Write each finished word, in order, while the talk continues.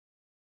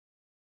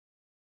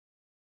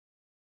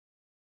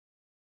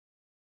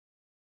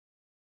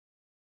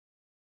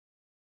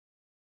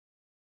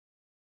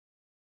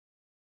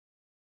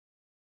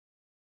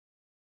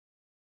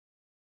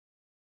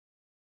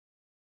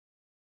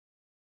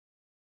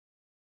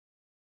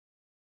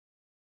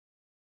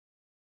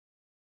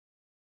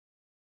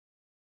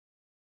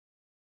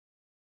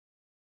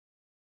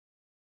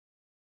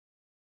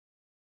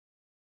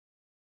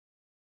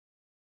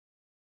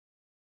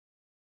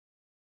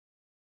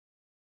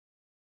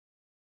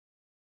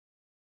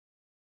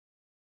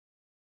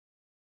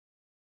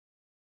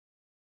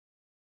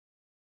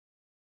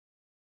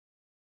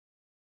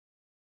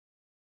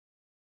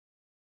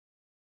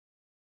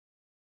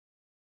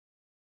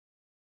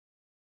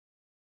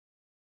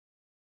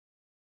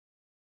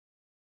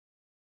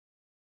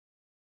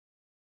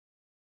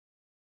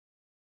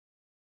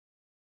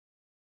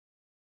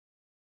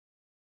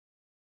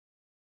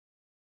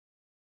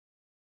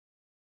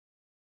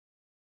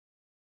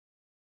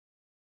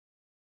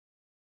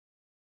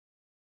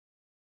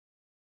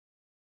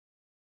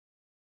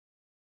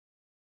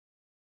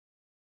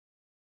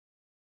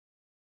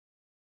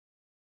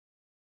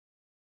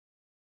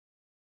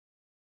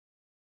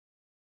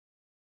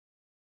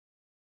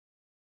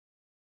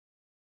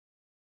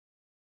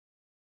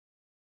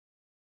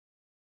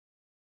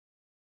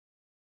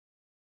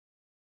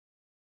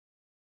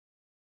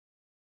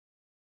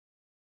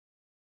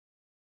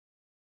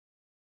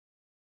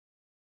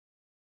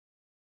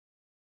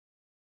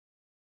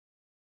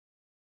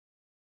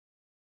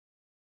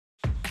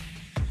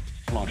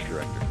Launch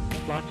Director.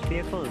 Launch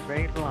vehicle is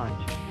ready to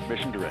launch.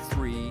 Mission Director.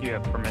 3, You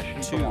have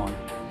permission 2, to launch.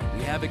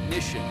 we have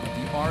ignition of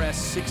the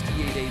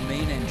RS-68A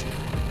main engine.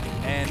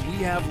 And we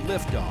have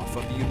liftoff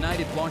of the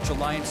United Launch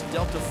Alliance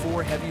Delta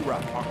IV Heavy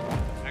rocket. Mach 1,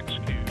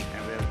 execute,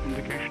 and we have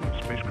indication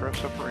of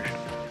spacecraft separation.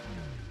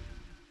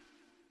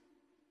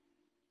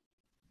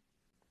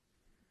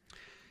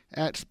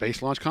 At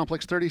Space Launch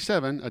Complex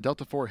 37, a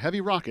Delta IV Heavy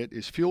rocket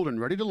is fueled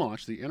and ready to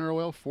launch the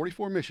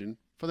NROL-44 mission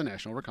for the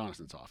National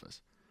Reconnaissance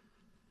Office.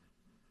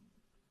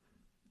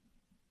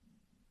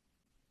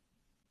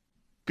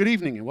 Good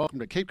evening and welcome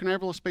to Cape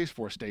Canaveral Space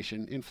Force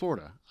Station in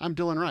Florida. I'm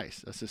Dylan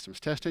Rice, a systems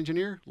test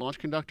engineer, launch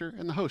conductor,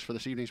 and the host for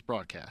this evening's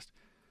broadcast.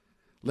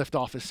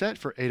 Liftoff is set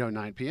for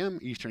 8:09 p.m.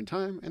 Eastern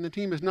Time, and the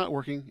team is not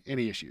working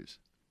any issues.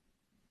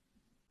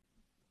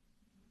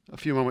 A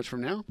few moments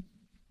from now,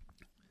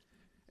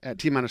 at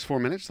T-minus 4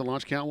 minutes, the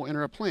launch count will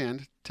enter a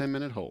planned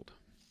 10-minute hold.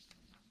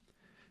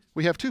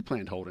 We have two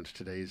planned hold into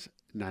today's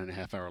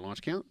 9.5-hour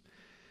launch count.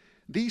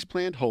 These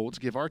planned holds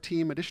give our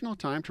team additional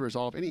time to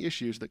resolve any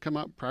issues that come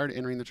up prior to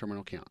entering the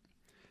terminal count.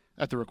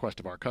 At the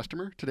request of our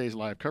customer, today's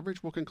live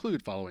coverage will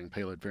conclude following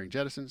payload fairing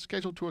jettison,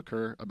 scheduled to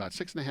occur about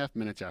 6.5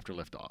 minutes after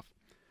liftoff.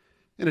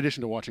 In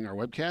addition to watching our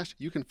webcast,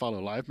 you can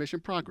follow live mission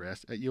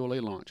progress at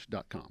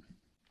ulalaunch.com.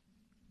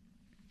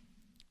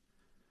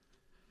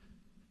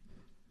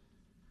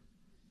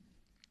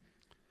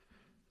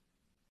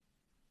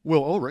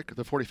 Will Ulrich,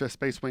 the 45th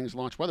Space Wing's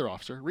launch weather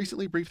officer,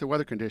 recently briefed the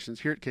weather conditions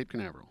here at Cape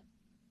Canaveral.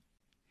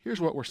 Here's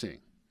what we're seeing.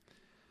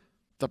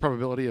 The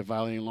probability of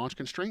violating launch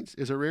constraints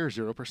is a rare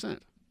 0%.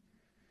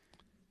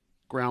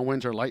 Ground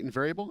winds are light and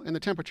variable, and the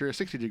temperature is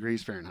 60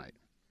 degrees Fahrenheit.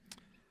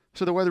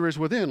 So the weather is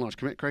within launch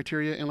commit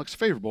criteria and looks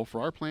favorable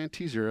for our planned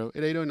T0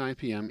 at 8:09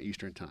 p.m.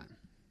 Eastern Time.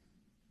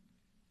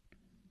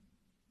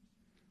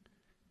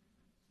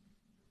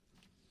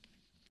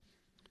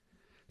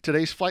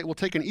 Today's flight will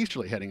take an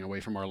easterly heading away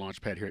from our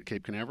launch pad here at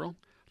Cape Canaveral.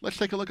 Let's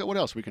take a look at what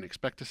else we can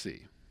expect to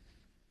see.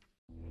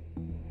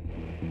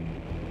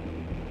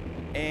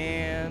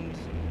 And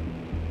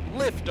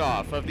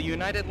liftoff of the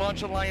United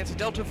Launch Alliance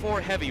Delta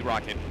IV Heavy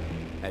rocket.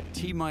 At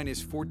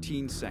T-minus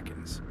 14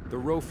 seconds, the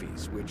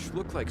ROFIs, which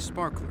look like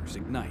sparklers,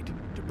 ignite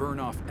to burn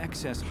off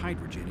excess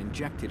hydrogen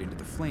injected into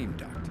the flame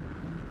duct.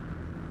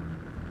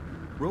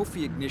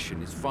 ROFI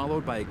ignition is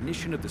followed by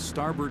ignition of the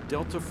starboard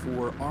Delta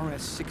IV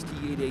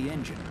RS-68A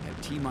engine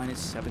at T-minus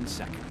 7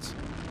 seconds.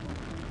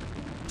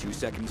 2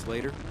 seconds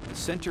later, the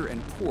center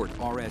and port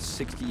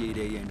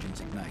RS-68A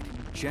engines ignite,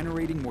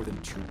 generating more than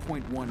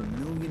 2.1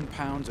 million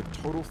pounds of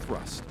total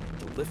thrust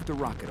to lift the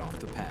rocket off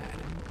the pad.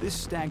 This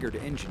staggered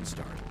engine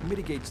start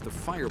mitigates the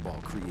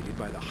fireball created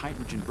by the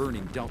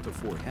hydrogen-burning Delta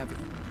IV Heavy.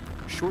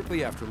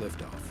 Shortly after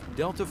liftoff,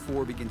 Delta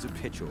IV begins a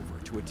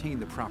pitchover to attain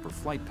the proper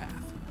flight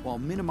path, while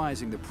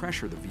minimizing the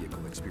pressure the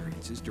vehicle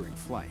experiences during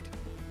flight.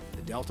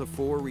 The Delta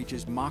IV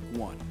reaches Mach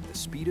 1, the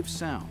speed of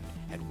sound,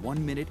 at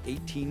 1 minute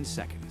 18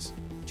 seconds.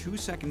 2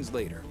 seconds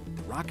later,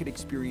 the rocket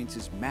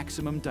experiences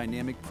maximum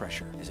dynamic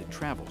pressure as it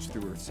travels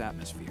through Earth's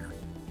atmosphere.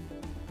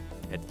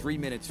 At 3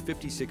 minutes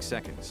 56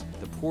 seconds,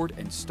 the port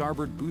and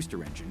starboard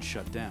booster engines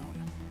shut down.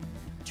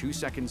 2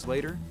 seconds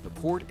later, the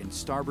port and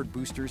starboard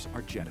boosters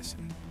are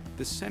jettisoned.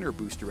 The center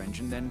booster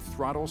engine then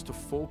throttles to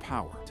full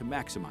power to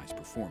maximize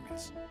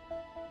performance.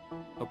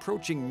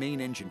 Approaching main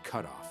engine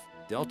cutoff,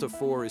 Delta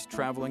IV is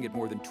traveling at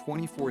more than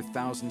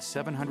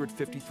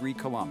 24,753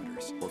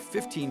 kilometers, or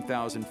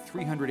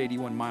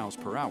 15,381 miles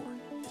per hour,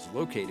 is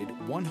located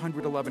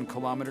 111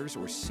 kilometers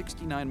or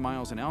 69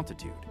 miles in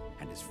altitude,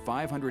 and is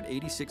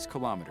 586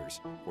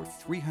 kilometers or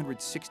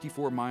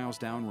 364 miles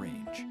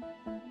downrange.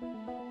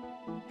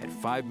 At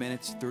 5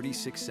 minutes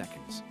 36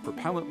 seconds,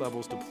 propellant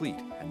levels deplete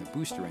and the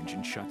booster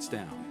engine shuts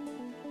down.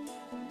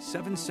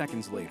 7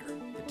 seconds later,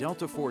 the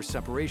Delta IV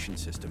separation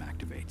system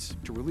activates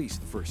to release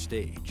the first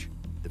stage.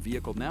 The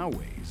vehicle now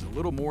weighs a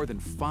little more than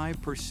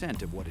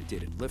 5% of what it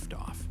did at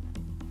liftoff.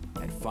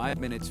 At 5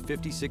 minutes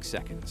 56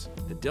 seconds,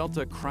 the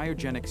Delta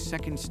cryogenic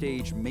second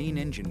stage main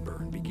engine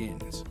burn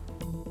begins.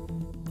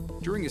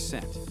 During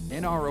ascent,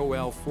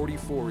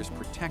 NROL-44 is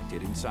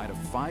protected inside a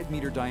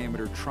 5-meter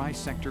diameter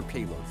tri-sector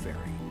payload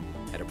fairing.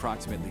 At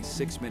approximately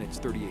 6 minutes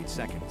 38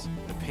 seconds,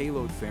 the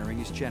payload fairing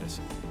is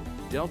jettisoned.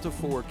 Delta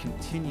IV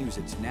continues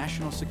its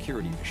national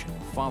security mission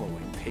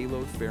following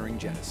payload fairing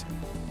jettison.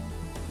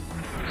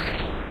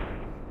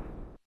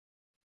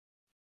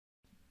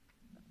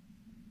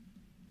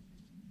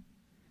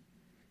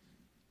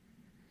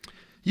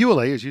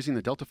 ULA is using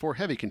the Delta IV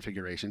Heavy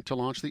configuration to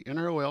launch the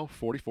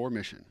NROL-44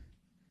 mission.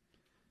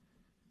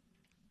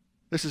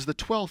 This is the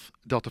 12th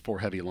Delta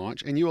IV Heavy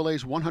launch and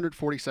ULA's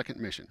 142nd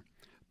mission.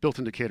 Built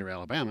in Decatur,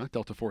 Alabama,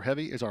 Delta IV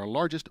Heavy is our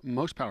largest,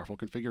 most powerful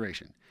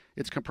configuration.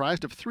 It's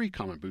comprised of 3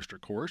 common booster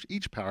cores,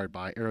 each powered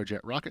by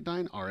Aerojet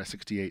Rocketdyne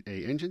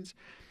RS-68A engines,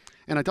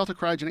 and a Delta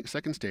cryogenic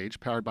second stage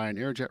powered by an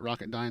Aerojet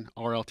Rocketdyne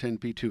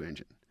RL-10P2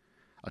 engine.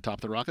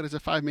 Atop the rocket is a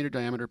 5-meter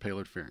diameter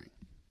payload fairing.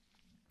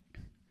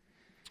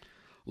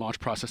 Launch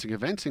processing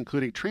events,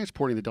 including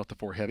transporting the Delta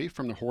IV Heavy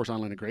from the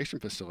horizontal integration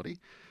facility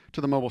to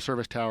the mobile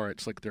service tower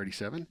at Slick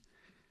 37,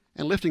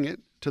 and lifting it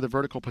to the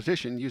vertical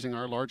position using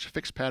our large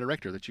fixed pad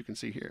erector that you can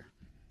see here.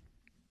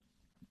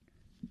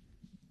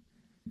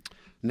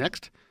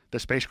 Next, the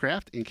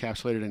spacecraft,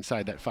 encapsulated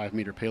inside that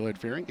 5-meter payload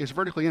fairing, is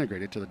vertically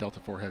integrated to the Delta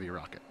IV Heavy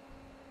rocket.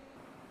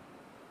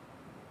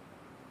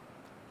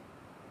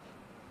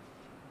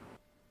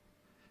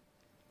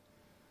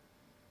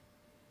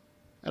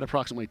 At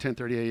approximately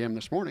 10:30 a.m.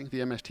 this morning,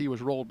 the MST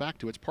was rolled back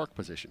to its park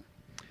position.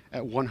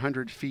 At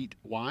 100 feet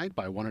wide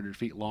by 100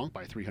 feet long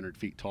by 300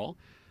 feet tall,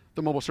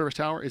 the mobile service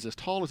tower is as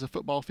tall as a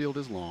football field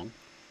is long,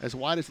 as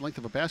wide as the length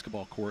of a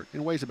basketball court,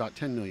 and weighs about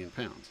 10 million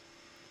pounds.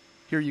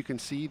 Here you can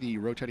see the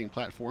rotating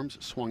platforms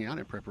swung out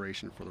in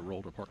preparation for the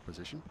roll to park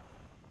position.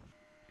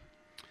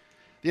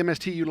 The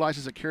MST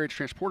utilizes a carriage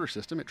transporter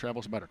system. It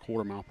travels about a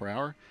quarter mile per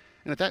hour,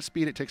 and at that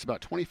speed it takes about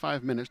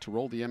 25 minutes to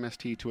roll the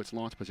MST to its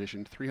launch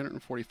position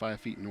 345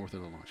 feet north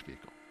of the launch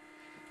vehicle.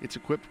 It's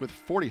equipped with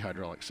 40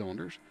 hydraulic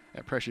cylinders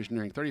at pressures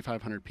nearing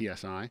 3,500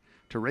 psi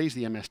to raise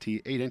the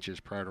MST 8 inches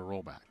prior to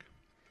rollback.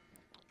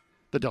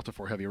 The Delta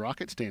IV Heavy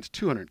rocket stands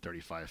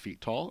 235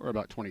 feet tall, or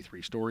about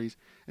 23 stories,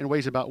 and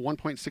weighs about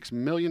 1.6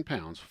 million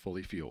pounds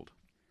fully fueled.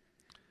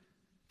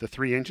 The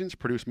 3 engines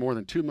produce more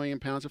than 2 million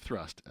pounds of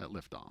thrust at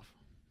liftoff.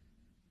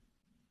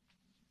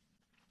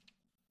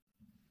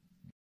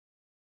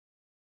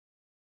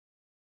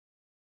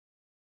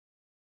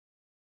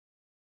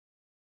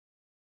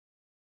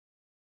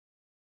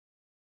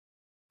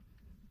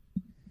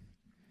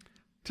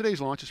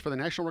 Today's launch is for the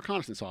National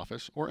Reconnaissance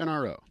Office, or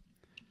NRO.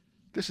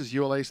 This is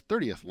ULA's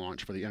 30th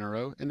launch for the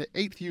NRO and the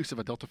 8th use of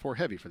a Delta IV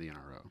Heavy for the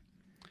NRO.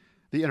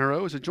 The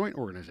NRO is a joint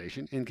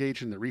organization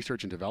engaged in the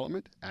research and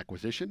development,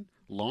 acquisition,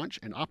 launch,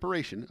 and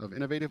operation of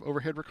innovative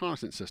overhead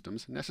reconnaissance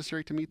systems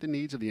necessary to meet the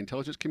needs of the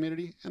intelligence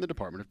community and the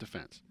Department of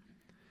Defense.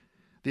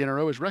 The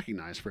NRO is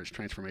recognized for its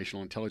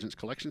transformational intelligence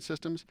collection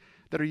systems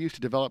that are used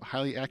to develop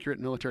highly accurate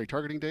military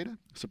targeting data,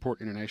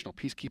 support international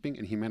peacekeeping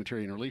and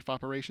humanitarian relief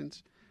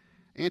operations,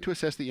 and to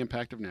assess the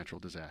impact of natural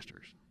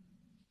disasters.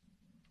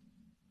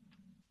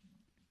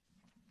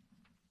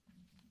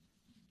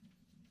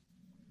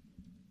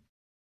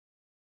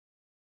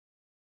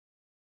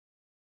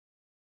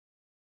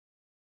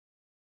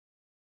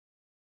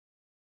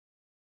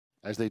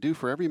 As they do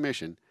for every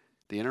mission,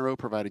 the NRO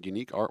provided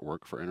unique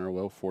artwork for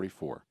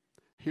NROL-44.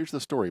 Here's the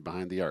story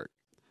behind the art.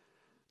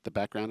 The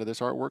background of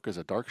this artwork is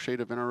a dark shade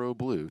of NRO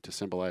blue to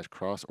symbolize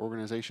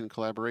cross-organization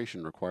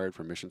collaboration required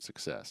for mission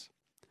success.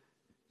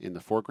 In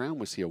the foreground,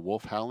 we see a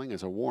wolf howling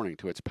as a warning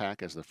to its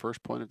pack as the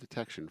first point of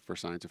detection for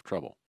signs of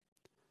trouble.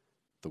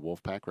 The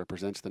wolf pack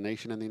represents the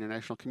nation and the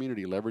international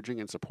community leveraging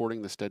and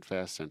supporting the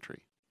steadfast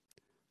sentry.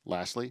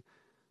 Lastly,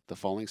 the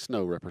falling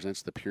snow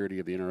represents the purity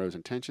of the NRO's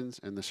intentions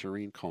and the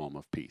serene calm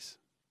of peace.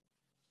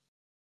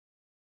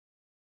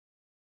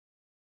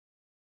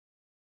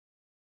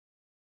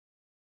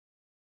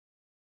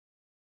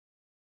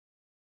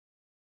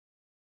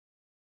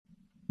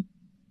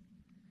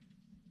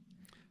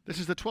 This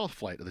is the 12th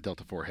flight of the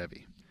Delta IV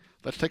Heavy.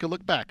 Let's take a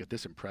look back at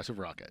this impressive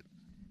rocket.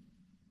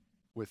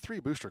 With 3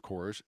 booster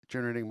cores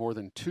generating more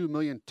than 2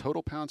 million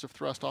total pounds of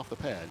thrust off the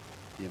pad,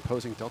 the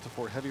imposing Delta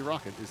IV Heavy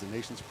rocket is the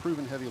nation's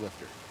proven heavy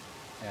lifter.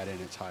 Add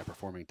in its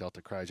high-performing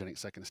Delta cryogenic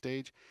second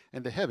stage,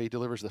 and the Heavy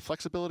delivers the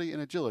flexibility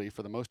and agility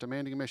for the most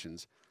demanding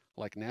missions,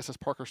 like NASA's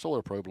Parker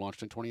Solar Probe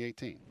launched in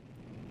 2018.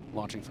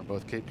 Launching from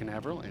both Cape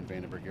Canaveral and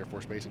Vandenberg Air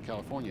Force Base in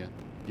California,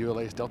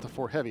 ULA's Delta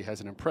IV Heavy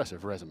has an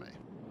impressive resume.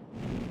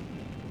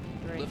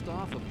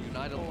 Liftoff of the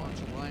United Launch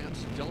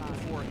Alliance Delta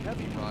IV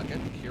Heavy rocket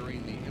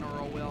carrying the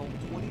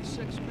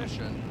NROL-46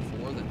 mission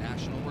for the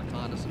National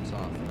Reconnaissance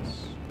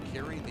Office.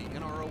 Carrying the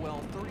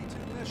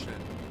NROL-32 mission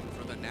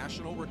for the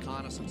National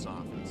Reconnaissance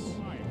Office.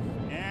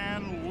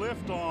 And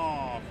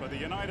liftoff of the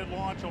United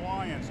Launch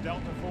Alliance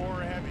Delta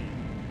IV Heavy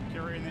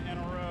carrying the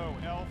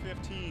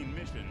NROL-15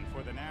 mission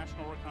for the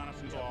National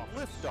Reconnaissance Office.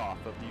 Liftoff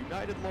of the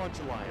United Launch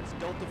Alliance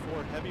Delta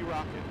IV Heavy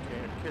rocket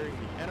carrying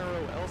the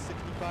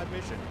NROL-65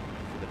 mission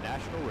for the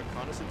National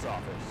Reconnaissance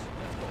Office.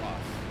 Let's go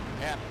on.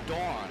 At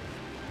dawn,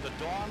 the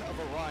dawn of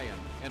Orion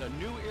and a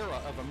new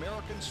era of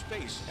American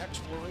space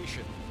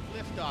exploration.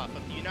 Liftoff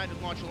of the United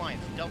Launch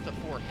Alliance Delta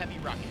IV Heavy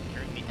rocket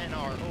carrying the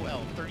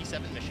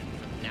NROL-37 mission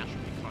for the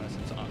National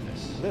Reconnaissance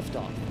Office.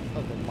 Liftoff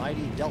of the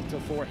mighty Delta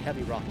IV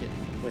Heavy rocket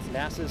with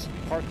NASA's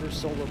Parker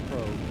Solar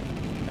Probe.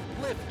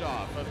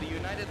 Liftoff of the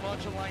United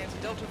Launch Alliance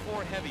Delta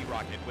IV Heavy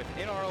rocket with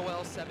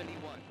NROL-71.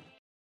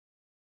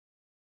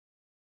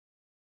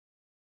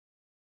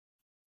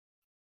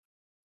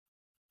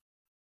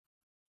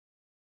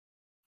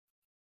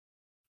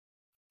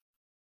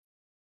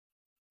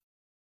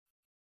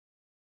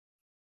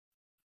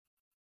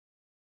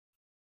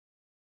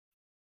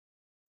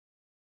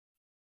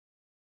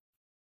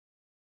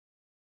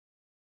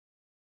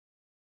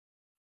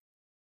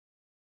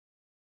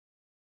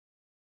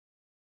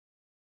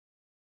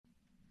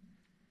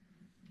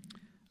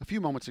 A few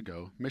moments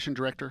ago, Mission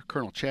Director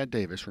Colonel Chad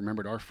Davis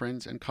remembered our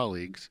friends and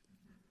colleagues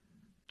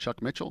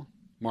Chuck Mitchell,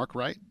 Mark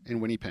Wright, and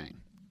Winnie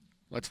Pang.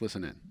 Let's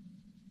listen in.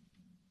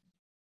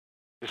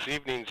 This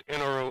evening's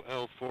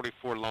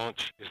NROL-44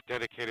 launch is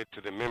dedicated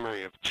to the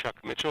memory of Chuck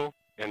Mitchell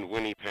and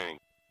Winnie Pang.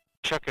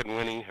 Chuck and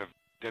Winnie have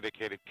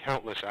dedicated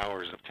countless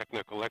hours of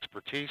technical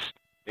expertise,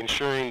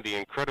 ensuring the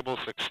incredible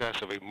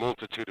success of a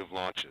multitude of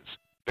launches.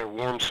 Their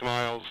warm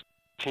smiles,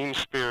 team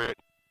spirit,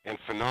 and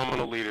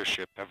phenomenal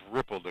leadership have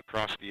rippled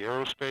across the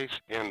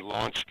aerospace and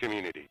launch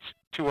communities.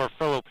 To our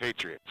fellow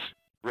patriots,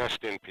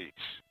 rest in peace.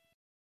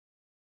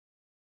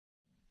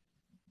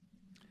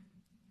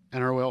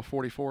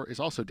 NROL-44 is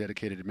also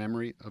dedicated in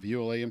memory of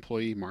ULA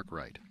employee Mark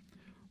Wright.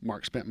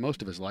 Mark spent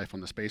most of his life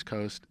on the Space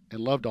Coast and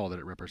loved all that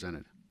it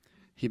represented.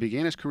 He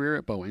began his career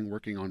at Boeing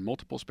working on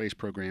multiple space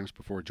programs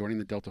before joining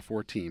the Delta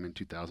IV team in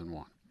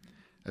 2001.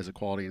 As a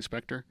quality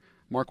inspector,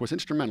 Mark was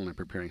instrumental in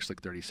preparing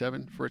Slick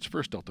 37 for its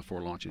first Delta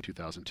IV launch in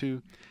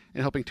 2002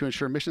 and helping to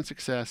ensure mission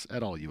success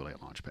at all ULA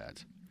launch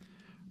pads.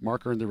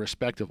 Mark earned the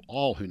respect of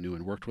all who knew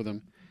and worked with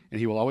him, and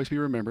he will always be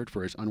remembered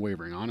for his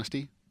unwavering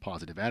honesty,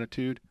 positive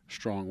attitude,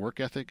 strong work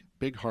ethic,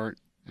 big heart,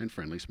 and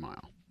friendly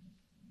smile.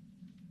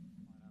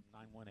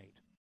 918.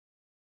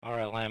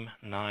 RLM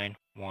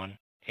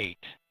 918.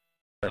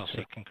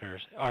 Elsie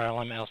concurs.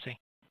 RLM Elsie.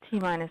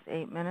 T-minus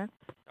 8 minutes.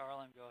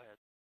 RLM, go ahead.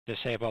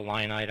 Disable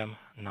line item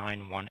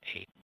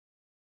 918.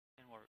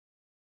 In work.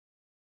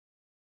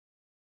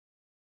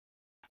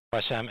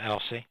 SM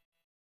Elsie.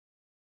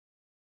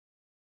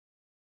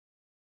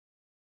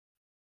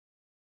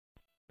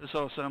 This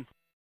OSM.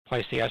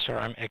 Place the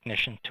SRM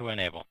ignition to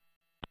enable.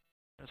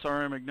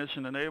 SRM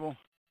ignition enable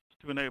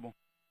to enable.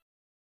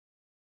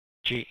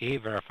 GE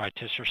verify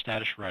TISR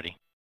status ready.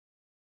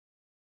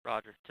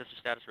 Roger. TISR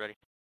status ready.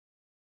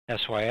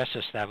 SYS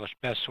established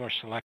best source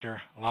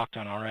selector locked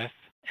on RF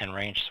and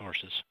range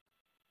sources.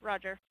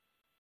 Roger.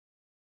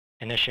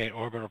 Initiate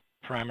orbital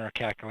parameter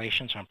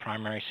calculations on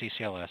primary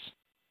CCLS.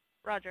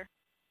 Roger.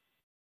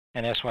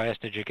 And SYS,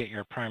 did you get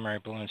your primary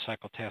balloon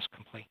cycle task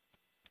complete?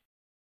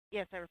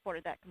 Yes, I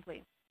reported that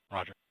complete.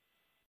 Roger.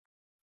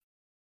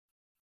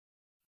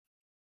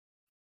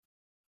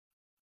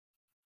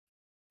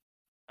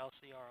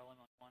 LCRLM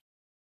on 1.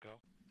 Go.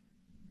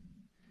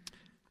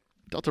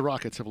 Delta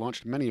rockets have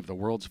launched many of the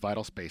world's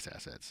vital space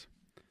assets.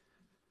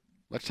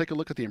 Let's take a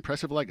look at the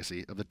impressive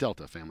legacy of the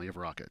Delta family of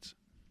rockets.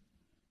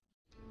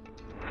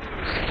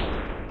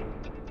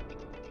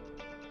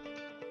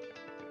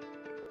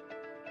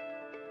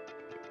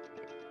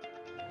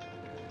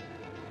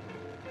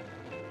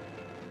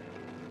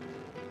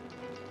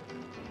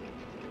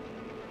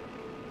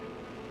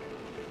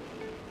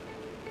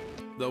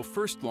 Though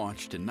first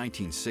launched in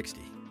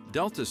 1960,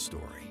 Delta's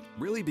story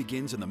really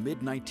begins in the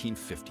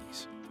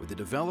mid-1950s with the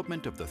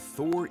development of the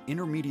Thor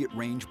Intermediate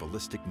Range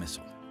Ballistic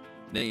Missile.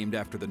 Named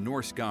after the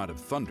Norse god of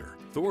thunder,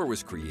 Thor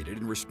was created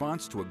in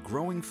response to a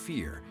growing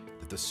fear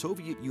that the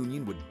Soviet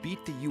Union would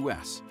beat the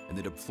US in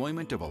the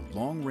deployment of a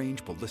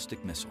long-range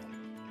ballistic missile.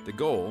 The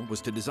goal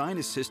was to design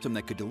a system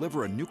that could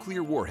deliver a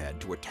nuclear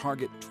warhead to a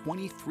target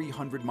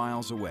 2,300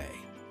 miles away,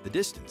 the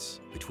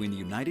distance between the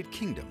United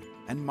Kingdom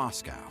and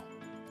Moscow.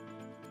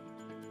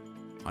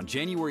 On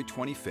January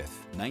 25,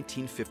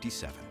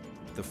 1957,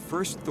 the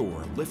first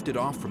Thor lifted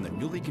off from the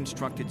newly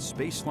constructed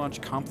Space Launch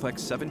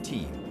Complex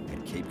 17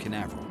 at Cape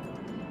Canaveral.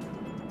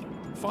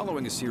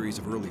 Following a series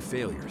of early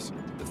failures,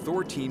 the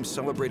Thor team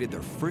celebrated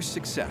their first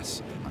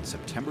success on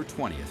September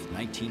 20th,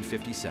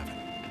 1957.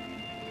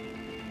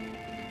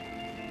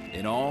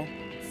 In all,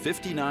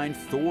 59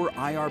 Thor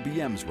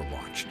IRBMs were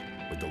launched,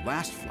 with the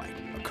last flight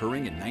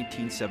occurring in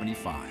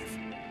 1975.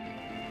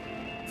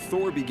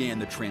 Thor began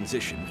the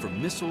transition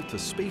from missile to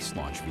space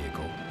launch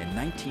vehicle in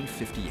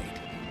 1958.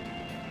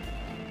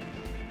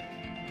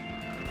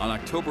 On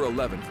October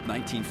 11,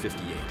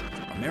 1958,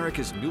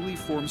 America's newly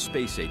formed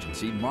space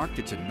agency marked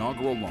its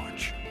inaugural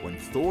launch when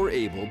Thor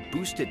Able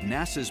boosted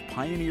NASA's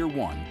Pioneer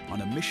 1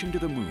 on a mission to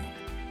the moon,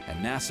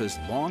 and NASA's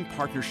long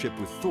partnership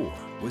with Thor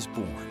was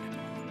born.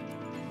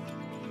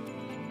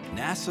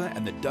 NASA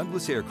and the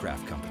Douglas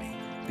Aircraft Company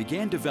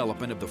began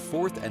development of the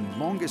fourth and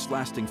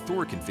longest-lasting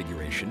Thor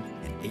configuration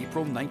in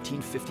April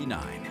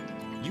 1959.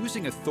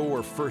 Using a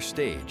Thor first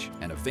stage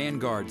and a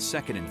Vanguard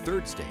second and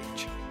third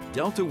stage,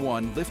 Delta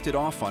I lifted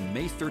off on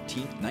May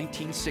 13,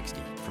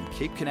 1960 from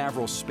Cape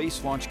Canaveral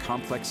Space Launch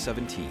Complex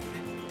 17.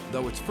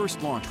 Though its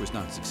first launch was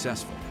not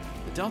successful,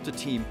 the Delta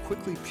team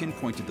quickly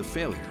pinpointed the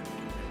failure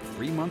and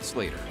 3 months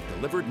later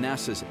delivered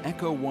NASA's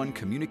Echo 1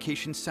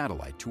 communication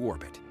satellite to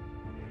orbit.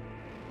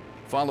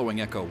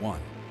 Following Echo 1,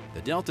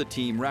 the Delta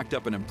team racked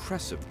up an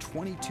impressive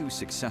 22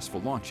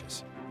 successful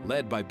launches.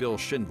 Led by Bill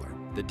Schindler,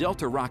 the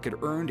Delta rocket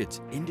earned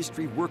its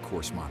industry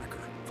workhorse moniker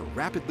for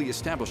rapidly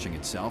establishing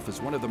itself as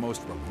one of the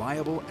most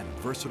reliable and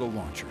versatile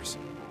launchers.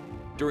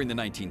 During the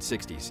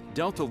 1960s,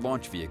 Delta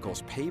launch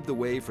vehicles paved the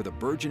way for the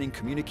burgeoning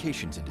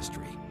communications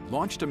industry,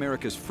 launched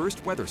America's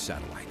first weather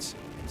satellites,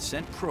 and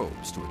sent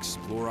probes to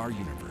explore our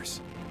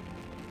universe.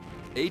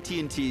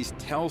 AT&T's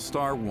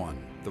Telstar 1,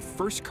 the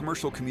first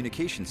commercial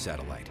communications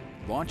satellite,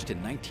 launched in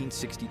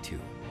 1962,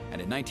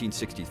 and in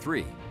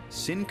 1963,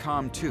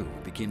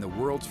 SYNCOM-2 became the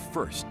world's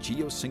first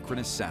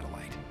geosynchronous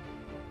satellite.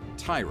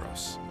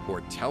 TIROS,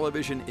 or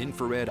Television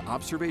Infrared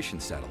Observation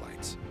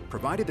Satellites,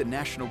 provided the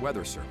National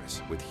Weather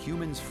Service with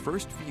humans'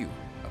 first view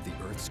of the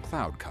Earth's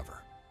cloud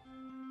cover.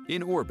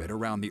 In orbit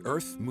around the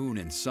Earth, Moon,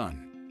 and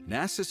Sun,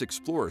 NASA's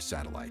Explorer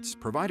satellites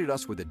provided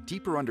us with a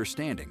deeper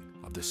understanding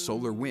of the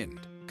solar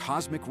wind,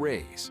 cosmic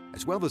rays,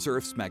 as well as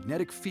Earth's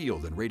magnetic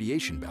field and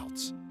radiation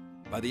belts.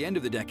 By the end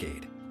of the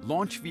decade,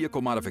 launch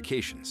vehicle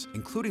modifications,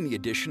 including the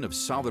addition of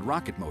solid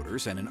rocket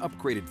motors and an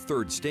upgraded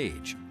third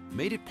stage,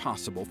 made it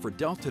possible for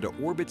Delta to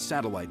orbit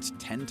satellites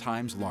 10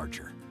 times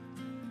larger.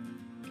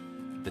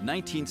 The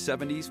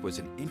 1970s was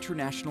an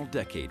international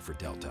decade for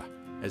Delta,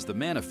 as the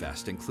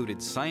manifest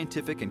included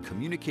scientific and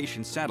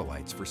communication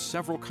satellites for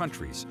several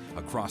countries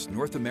across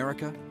North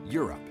America,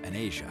 Europe, and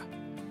Asia.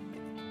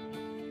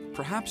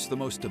 Perhaps the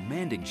most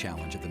demanding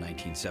challenge of the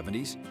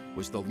 1970s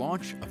was the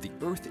launch of the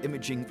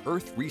Earth-imaging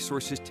Earth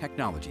Resources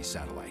Technology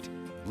Satellite,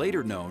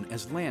 later known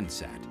as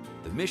Landsat.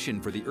 The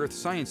mission for the Earth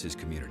Sciences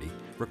community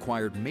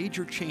required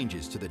major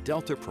changes to the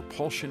Delta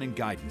propulsion and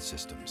guidance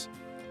systems.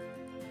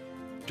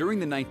 During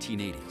the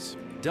 1980s,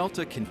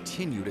 Delta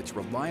continued its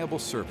reliable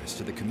service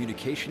to the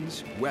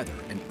communications, weather,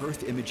 and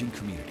Earth imaging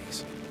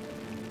communities.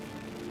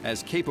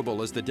 As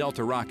capable as the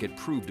Delta rocket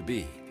proved to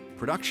be,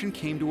 production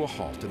came to a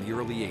halt in the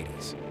early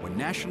 80s when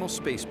national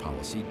space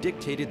policy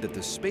dictated that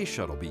the space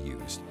shuttle be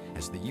used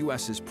as the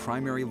U.S.'s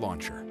primary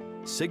launcher,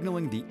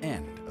 signaling the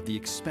end of the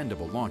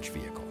expendable launch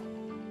vehicle.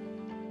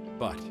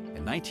 But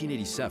in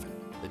 1987,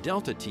 the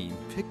Delta team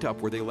picked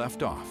up where they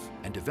left off,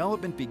 and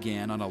development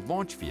began on a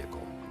launch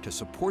vehicle to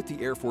support the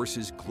Air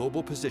Force's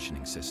Global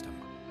Positioning System.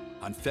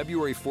 On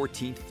February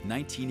 14,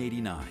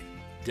 1989,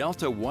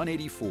 Delta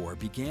 184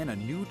 began a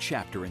new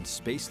chapter in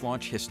space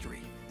launch history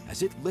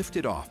as it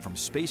lifted off from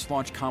Space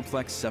Launch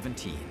Complex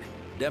 17,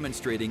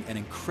 demonstrating an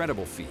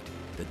incredible feat.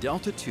 The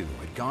Delta II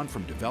had gone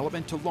from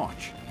development to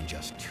launch in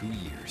just 2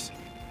 years.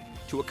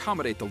 To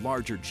accommodate the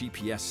larger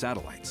GPS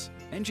satellites,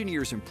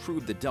 engineers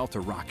improved the Delta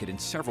rocket in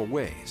several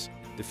ways.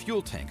 The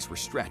fuel tanks were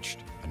stretched,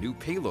 a new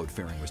payload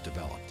fairing was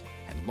developed,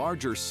 and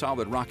larger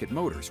solid rocket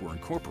motors were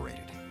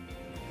incorporated.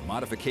 The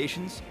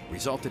modifications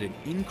resulted in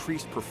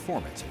increased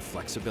performance and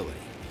flexibility.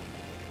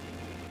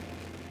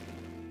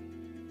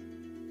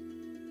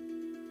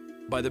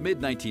 By the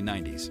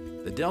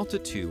mid-1990s, the Delta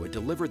II had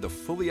delivered the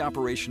fully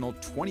operational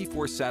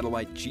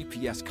 24-satellite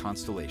GPS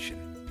constellation.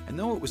 And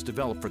though it was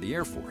developed for the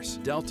Air Force,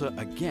 Delta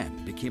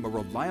again became a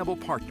reliable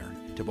partner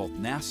to both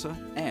NASA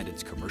and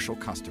its commercial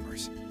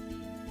customers.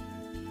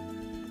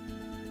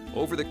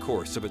 Over the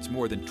course of its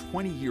more than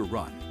 20-year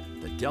run,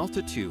 the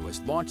Delta II has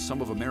launched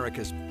some of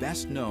America's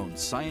best-known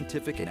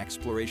scientific and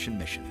exploration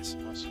missions.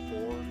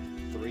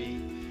 +4, 3,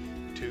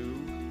 2,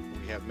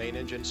 we have main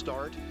engine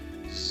start,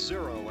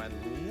 0, and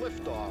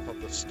liftoff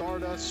of the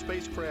Stardust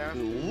spacecraft.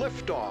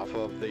 Liftoff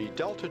of the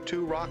Delta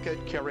II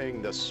rocket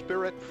carrying the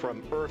Spirit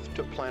from Earth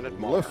to planet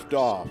Mars.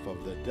 Liftoff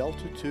of the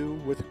Delta II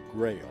with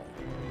Grail.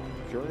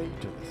 Journey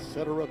to the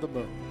center of the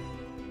moon.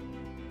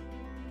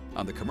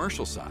 On the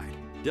commercial side,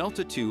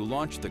 Delta II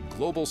launched the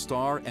Global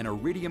Star and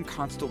Iridium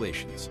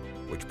constellations,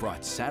 which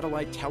brought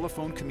satellite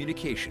telephone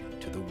communication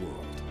to the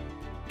world.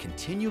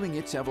 Continuing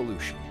its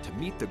evolution to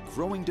meet the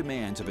growing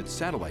demands of its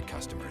satellite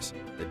customers,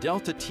 the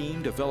Delta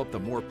team developed the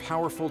more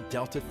powerful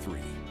Delta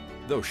III.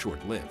 Though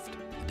short-lived,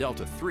 the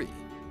Delta III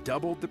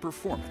doubled the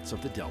performance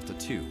of the Delta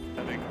II.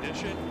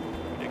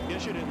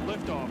 Ignition and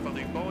liftoff of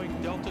the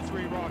Boeing Delta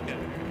III rocket.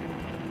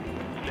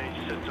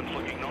 Stage systems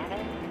looking normal.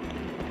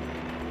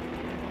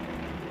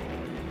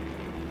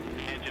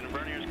 Engine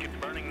burners keep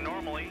burning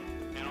normally,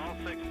 and all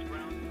 6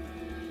 ground.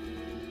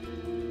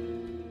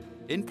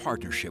 In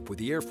partnership with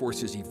the Air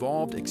Force's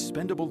evolved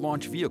Expendable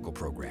Launch Vehicle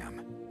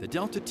program, the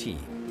Delta team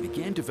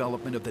began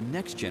development of the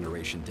next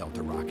generation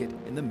Delta rocket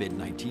in the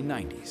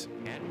mid-1990s.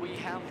 And we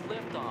have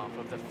liftoff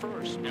of the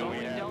first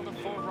Boeing Delta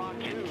IV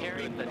rocket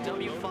carrying the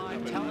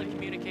W5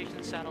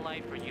 telecommunications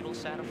satellite for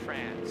Eutelsat of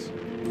France.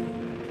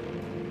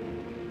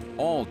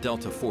 All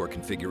Delta IV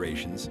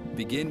configurations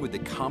begin with the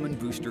Common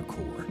Booster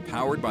Core,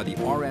 powered by the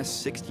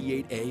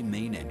RS-68A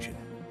main engine.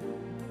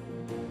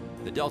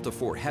 The Delta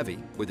IV Heavy,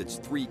 with its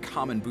 3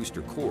 common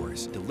booster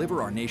cores,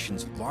 deliver our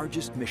nation's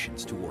largest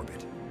missions to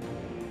orbit.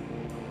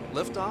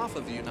 Liftoff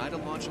of the United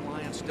Launch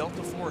Alliance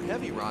Delta IV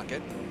Heavy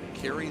rocket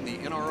carrying the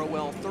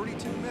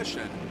NROL-44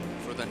 mission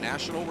for the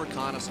National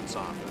Reconnaissance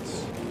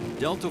Office.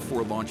 Delta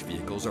IV launch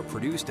vehicles are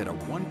produced at a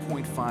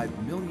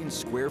 1.5 million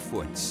square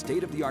foot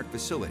state-of-the-art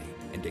facility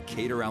in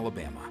Decatur,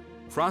 Alabama.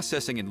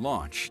 Processing and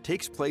launch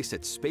takes place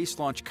at Space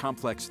Launch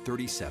Complex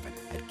 37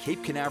 at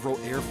Cape Canaveral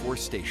Air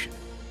Force Station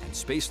and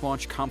Space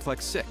Launch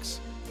Complex 6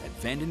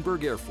 at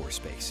Vandenberg Air Force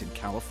Base in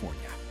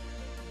California.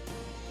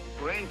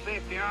 Range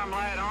safety arm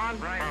light on.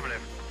 Right.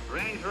 Affirmative.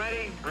 Range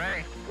ready.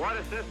 Ready.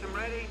 Water system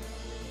ready.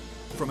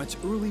 From its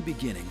early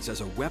beginnings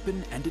as a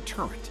weapon and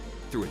deterrent,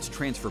 through its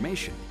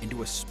transformation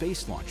into a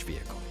space launch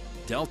vehicle,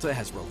 Delta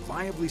has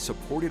reliably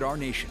supported our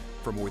nation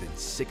for more than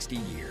 60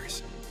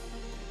 years.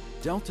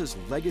 Delta's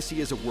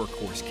legacy as a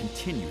workhorse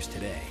continues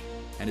today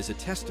and is a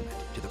testament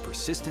to the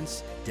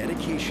persistence,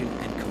 dedication,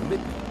 and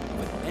commitment of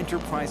an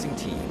enterprising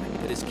team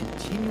that has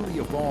continually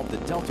evolved the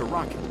Delta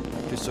rocket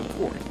to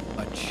support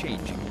a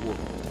changing world.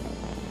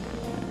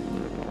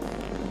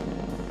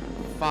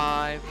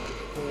 5,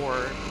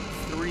 4,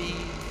 3,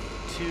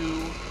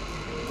 2,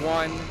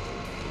 1,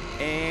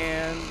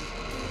 and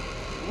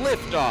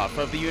liftoff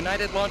of the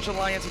United Launch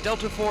Alliance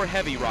Delta IV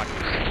Heavy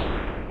rocket.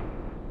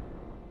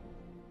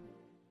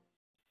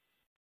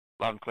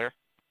 Loud and clear.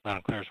 Loud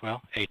and clear as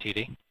well.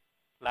 ATD.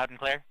 Loud and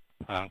clear.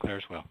 Loud and clear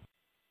as well.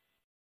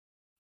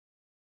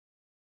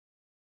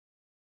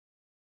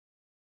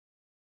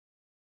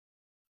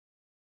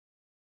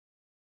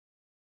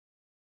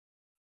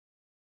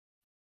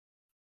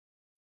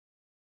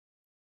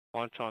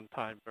 Launch on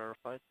time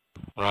verified.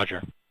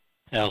 Roger.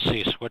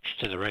 LC switch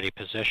to the ready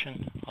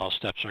position. All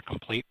steps are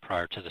complete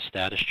prior to the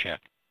status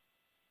check.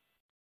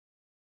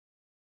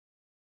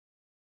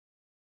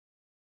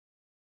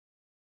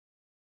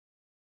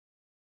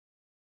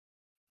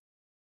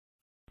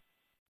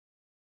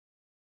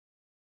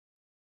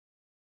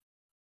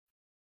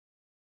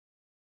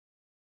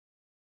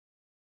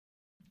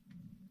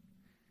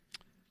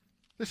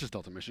 This is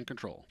Delta Mission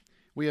Control.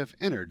 We have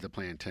entered the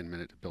planned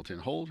 10-minute built-in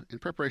hold,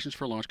 and preparations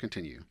for launch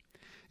continue.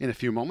 In a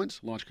few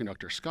moments, Launch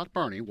Conductor Scott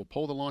Barney will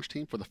poll the launch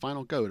team for the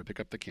final go to pick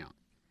up the count.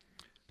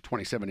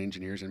 27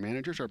 engineers and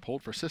managers are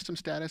polled for system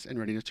status and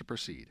readiness to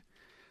proceed.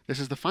 This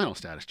is the final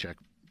status check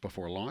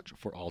before launch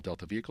for all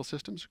Delta vehicle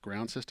systems,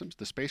 ground systems,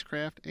 the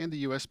spacecraft, and the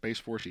U.S. Space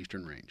Force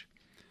Eastern Range.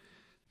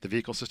 The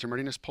vehicle system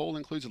readiness poll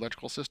includes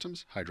electrical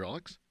systems,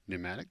 hydraulics,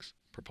 pneumatics,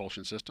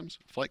 propulsion systems,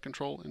 flight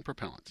control, and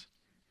propellants.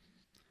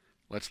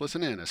 Let's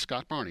listen in as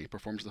Scott Barney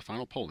performs the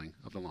final polling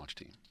of the launch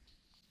team.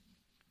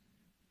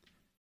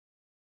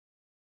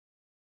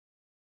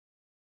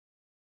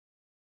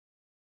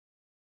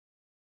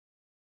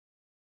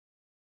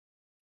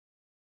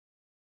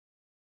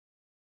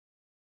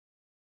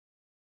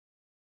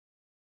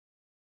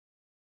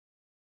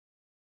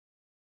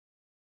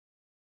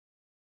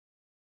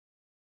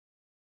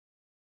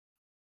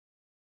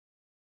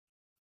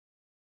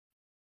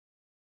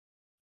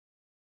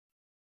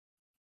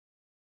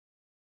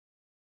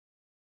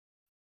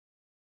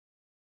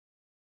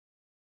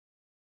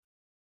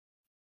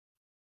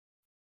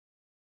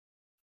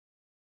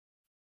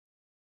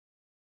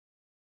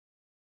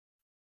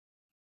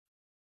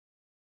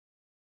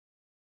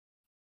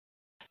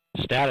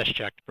 Status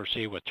check to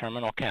proceed with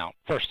terminal count.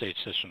 First stage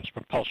systems,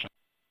 propulsion.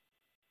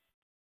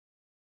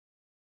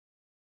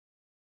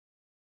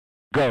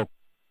 Go.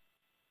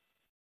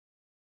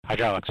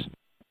 Hydraulics.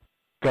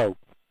 Go.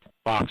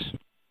 Box.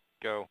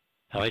 Go.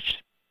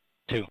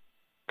 LH2.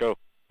 Go.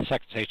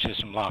 Second stage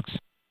system locks.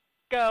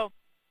 Go.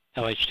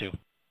 LH2.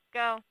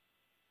 Go.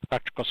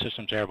 Electrical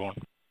systems airborne.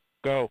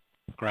 Go.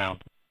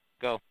 Ground.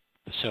 Go.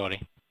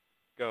 Facility.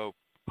 Go.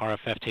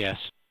 RFFTS.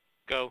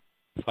 Go.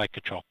 Flight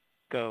control.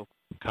 Go.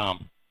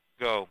 COM.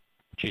 Go.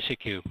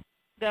 GCQ.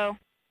 Go.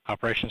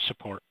 Operations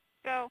support.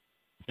 Go.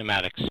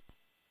 Pneumatics.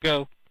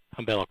 Go.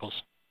 Umbilicals.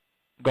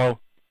 Go.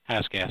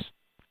 ASGAS.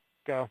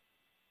 Go.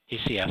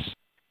 ECS.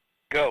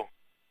 Go.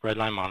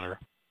 Redline monitor.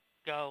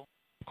 Go.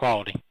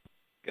 Quality.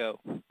 Go.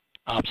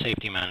 Op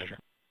safety manager.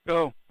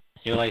 Go.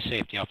 ULA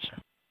safety officer.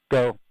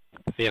 Go.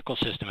 Vehicle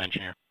system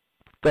engineer.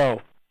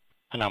 Go.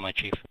 Anomaly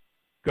chief.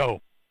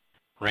 Go.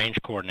 Range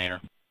coordinator.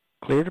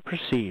 Clear to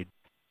proceed.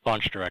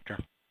 Launch director.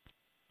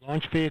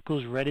 Launch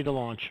vehicles ready to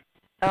launch.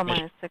 L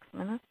minus 6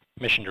 minutes.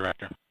 Mission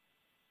director.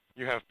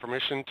 You have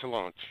permission to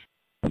launch.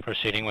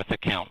 Proceeding with the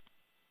count.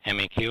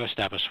 MEQ,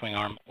 establish swing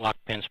arm, lock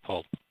pins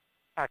pulled.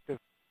 Active.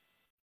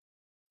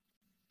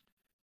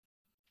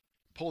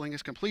 Polling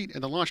is complete,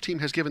 and the launch team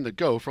has given the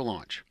go for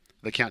launch.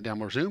 The countdown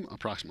will resume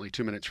approximately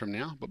 2 minutes from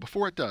now, but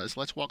before it does,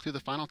 let's walk through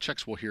the final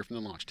checks we'll hear from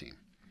the launch team.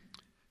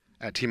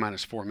 At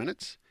T-minus 4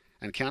 minutes,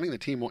 and counting, the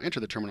team will enter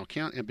the terminal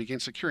count and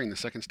begin securing the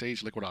second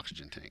stage liquid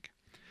oxygen tank.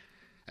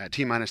 At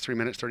T-minus 3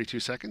 minutes 32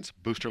 seconds,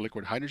 booster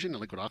liquid hydrogen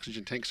and liquid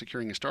oxygen tank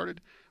securing is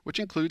started, which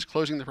includes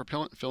closing the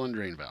propellant fill and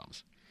drain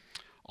valves.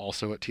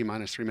 Also at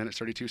T-minus 3 minutes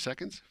 32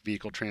 seconds,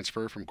 vehicle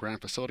transfer from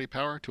ground facility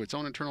power to its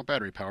own internal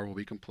battery power will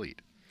be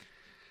complete.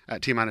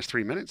 At T-minus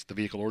 3 minutes, the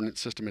vehicle ordnance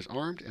system is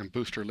armed and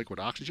booster liquid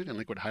oxygen and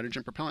liquid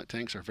hydrogen propellant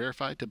tanks are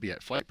verified to be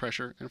at flight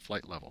pressure and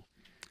flight level.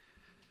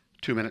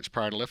 2 minutes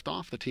prior to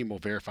liftoff, the team will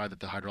verify that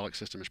the hydraulic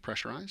system is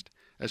pressurized,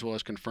 as well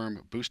as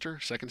confirm booster,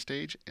 second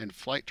stage, and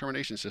flight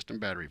termination system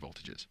battery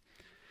voltages.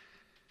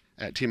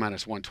 At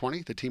T-minus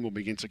 120, the team will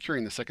begin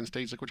securing the second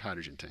stage liquid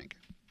hydrogen tank.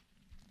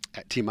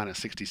 At T-minus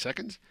 60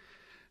 seconds,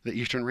 the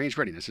Eastern Range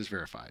readiness is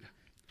verified.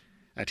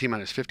 At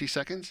T-minus 50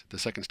 seconds, the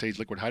second stage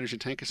liquid hydrogen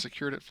tank is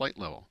secured at flight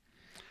level.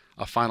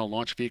 A final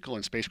launch vehicle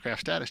and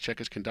spacecraft status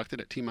check is conducted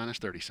at T-minus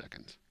 30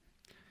 seconds.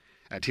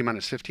 At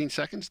T-minus 15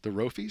 seconds, the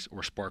ROFIs,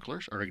 or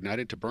sparklers, are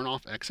ignited to burn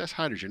off excess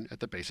hydrogen at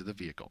the base of the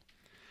vehicle.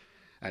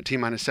 At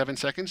T-minus 7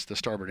 seconds, the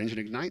starboard engine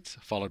ignites,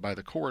 followed by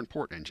the core and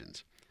port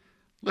engines.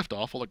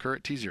 Liftoff will occur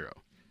at T0.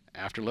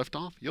 After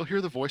liftoff, you'll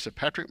hear the voice of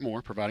Patrick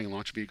Moore providing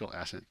launch vehicle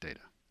ascent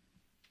data.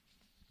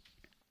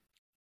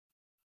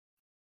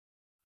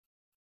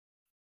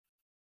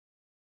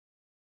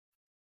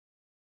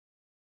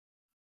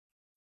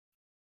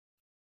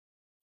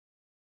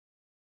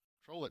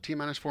 Control at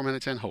T-minus 4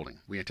 minutes and holding.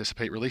 We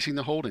anticipate releasing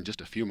the hold in just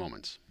a few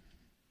moments.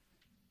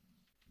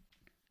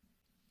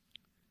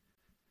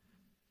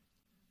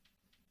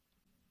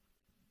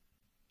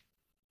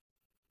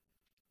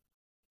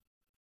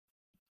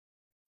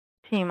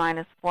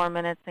 T-minus 4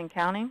 minutes and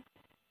counting.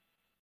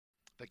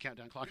 The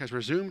countdown clock has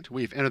resumed.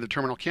 We've entered the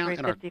terminal count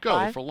and are go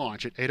 3:55. for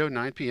launch at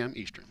 8:09 p.m.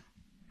 Eastern.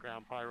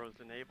 Ground pyros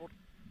enabled.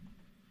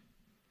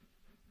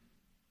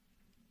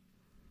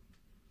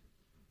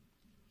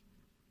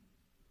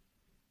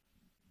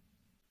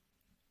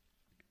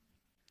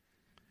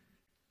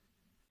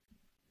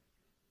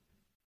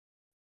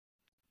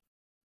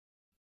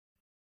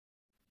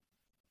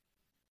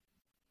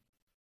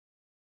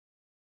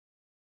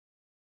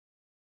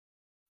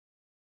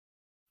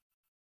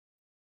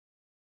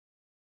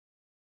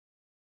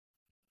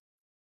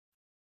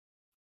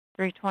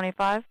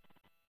 $325.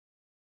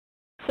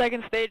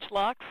 Second stage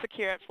lock,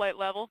 secure at flight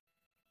level.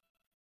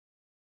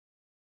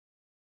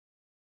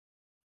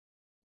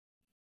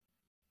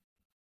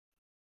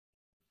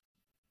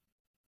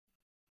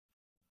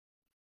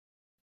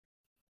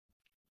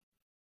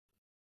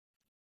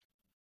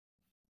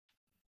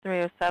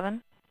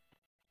 $307.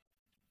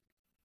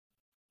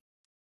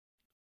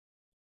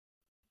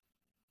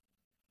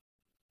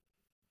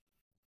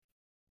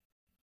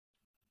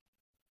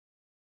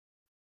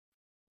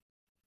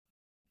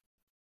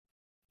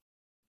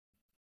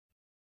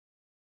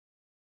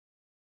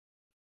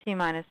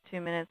 T-minus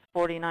 2 minutes,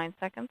 49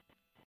 seconds.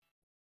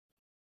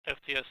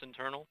 FTS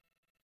internal.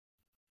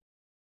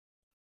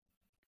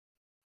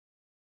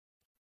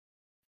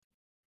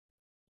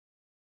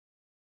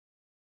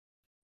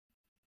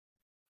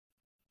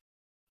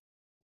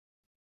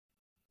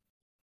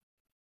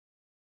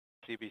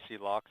 CBC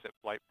locks at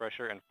flight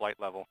pressure and flight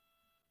level.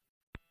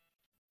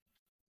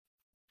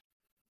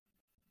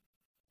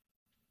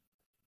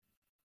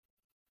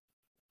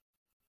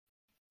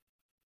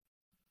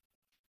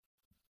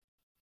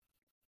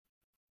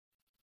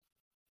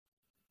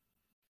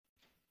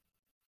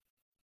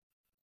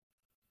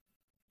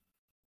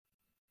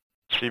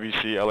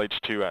 CBC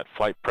LH2 at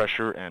flight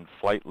pressure and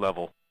flight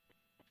level.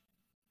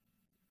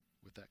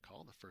 With that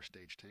call, the first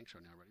stage tanks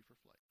are now ready for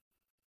flight.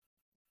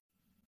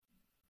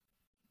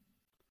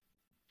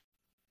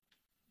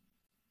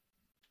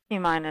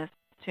 T-minus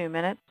 2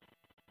 minutes,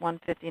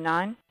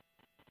 159.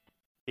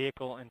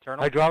 Vehicle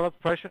internal. Hydraulic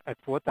pressure at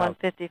 4,000.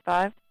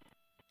 155.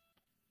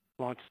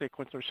 Launch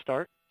sequencer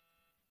start.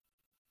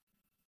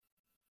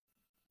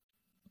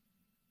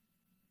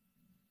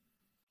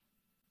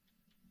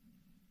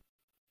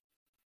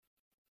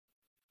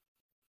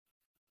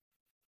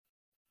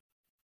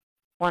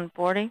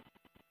 $140.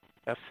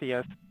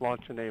 FCS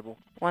launch enable.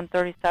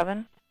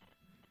 $137.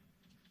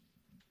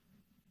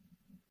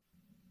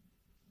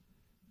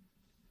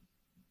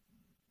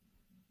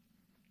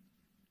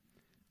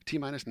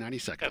 T-minus 90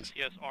 seconds.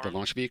 FCS armed. The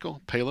launch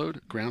vehicle,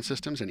 payload, ground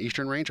systems, and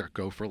Eastern Range are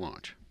go for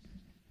launch.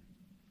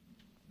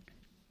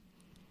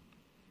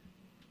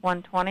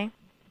 $120.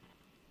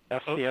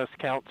 FCS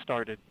count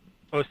started.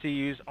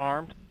 OCUs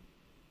armed.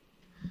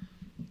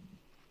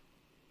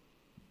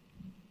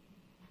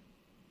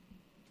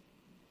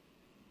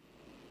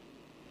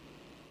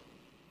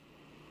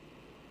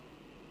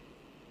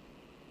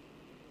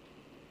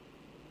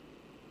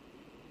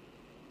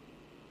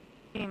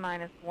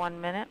 T-minus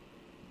 1 minute.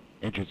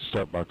 Engine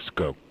start box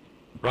go.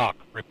 Rock,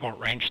 report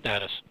range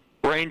status.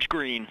 Range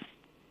green.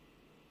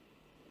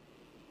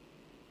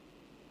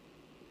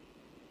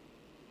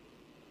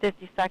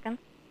 $50 seconds.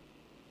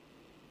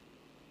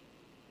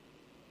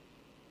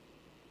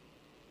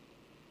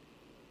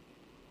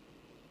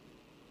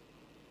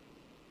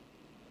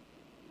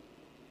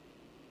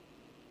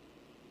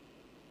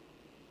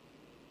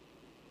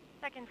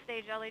 Second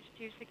stage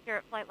LH2 secure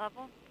at flight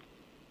level.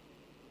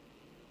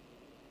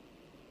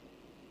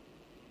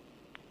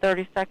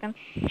 30 seconds.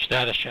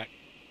 Status check.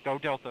 Go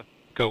Delta.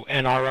 Go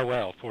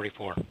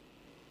NROL-44.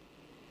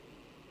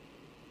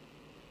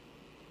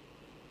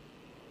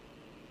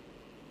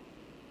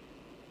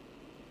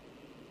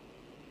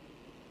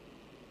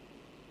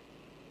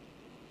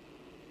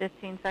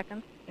 $15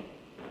 seconds.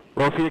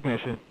 Roll the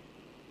ignition.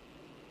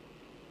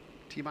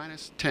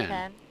 T-minus 10,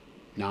 10.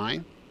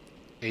 9,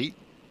 8,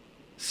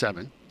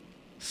 7,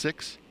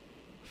 6,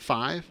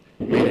 5.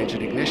 Main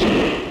engine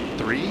ignition.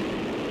 3,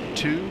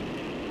 2,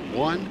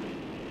 1,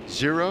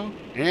 0,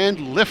 and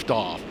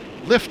liftoff.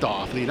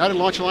 Liftoff of the United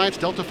Launch Alliance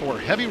Delta IV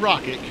Heavy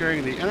rocket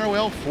carrying the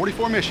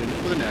NROL-44 mission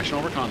for the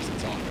National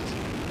Reconnaissance Office.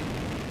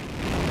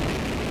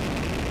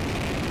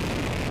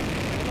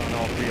 On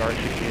all three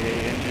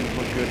R68A engines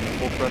look good in the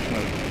full thrust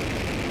mode.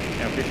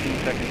 Now 15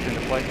 seconds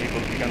into flight,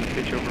 vehicle's begun the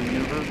pitch over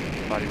maneuver.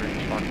 Body rate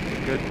response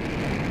look good.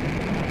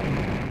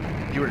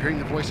 You are hearing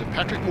the voice of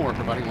Patrick Moore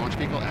providing launch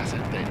vehicle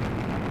asset data.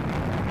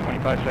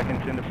 25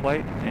 seconds into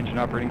flight, engine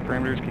operating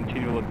parameters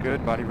continue to look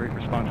good, body rate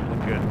responses look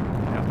good.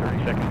 Now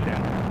 30 seconds in.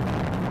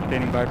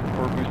 Standing by for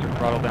core booster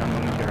throttle down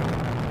momentarily.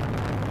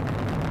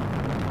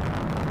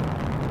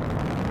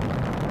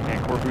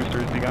 And core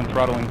booster has begun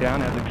throttling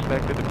down as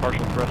expected. The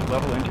partial thrust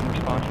level, engine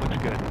response looks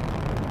good.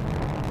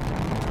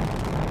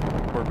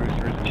 Core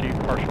booster has achieved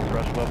partial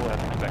thrust level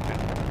as expected.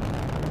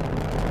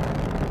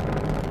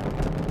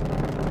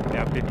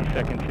 Now 50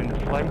 seconds into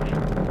flight.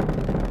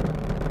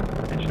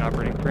 Engine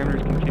operating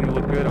parameters continue to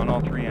look good on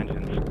all three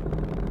engines.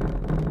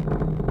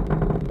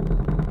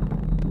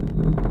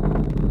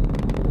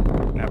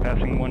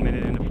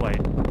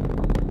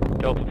 flight.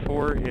 Delta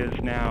IV is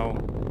now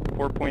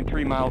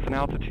 4.3 miles in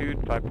altitude,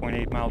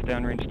 5.8 miles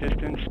downrange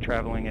distance,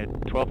 traveling at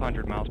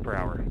 1,200 miles per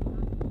hour.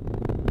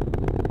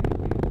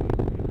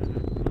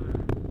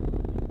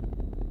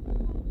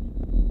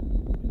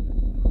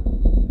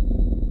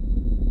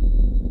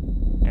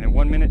 And at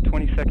 1 minute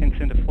 20 seconds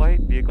into flight,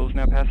 vehicle is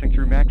now passing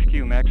through max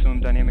Q, maximum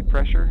dynamic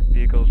pressure.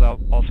 Vehicle is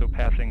also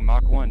passing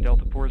Mach 1.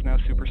 Delta IV is now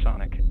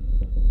supersonic.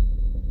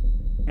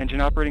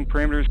 Engine operating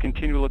parameters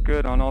continue to look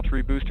good on all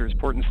three boosters.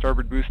 Port and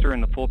starboard booster in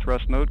the full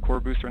thrust mode, core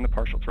booster in the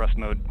partial thrust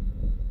mode.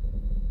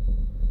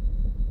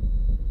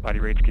 Body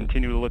rates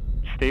continue to look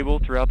stable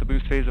throughout the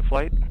boost phase of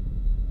flight.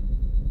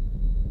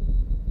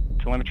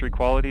 Telemetry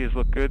quality has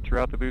looked good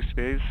throughout the boost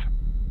phase.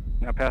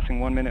 Now passing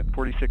 1 minute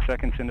 46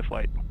 seconds into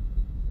flight.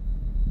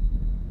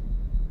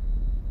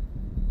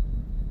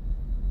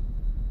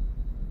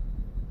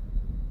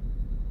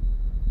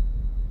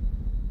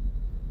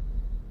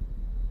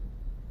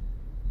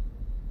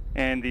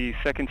 And the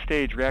second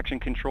stage reaction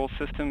control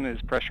system is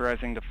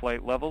pressurizing to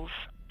flight levels.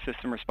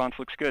 System response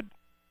looks good.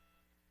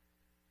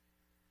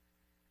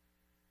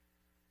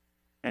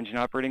 Engine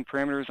operating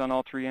parameters on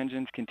all three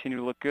engines continue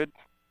to look good.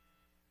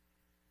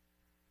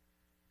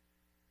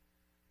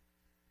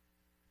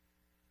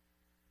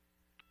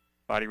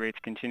 Body rates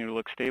continue to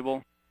look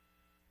stable.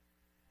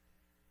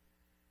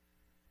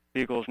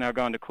 Vehicle has now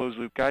gone to closed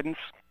loop guidance.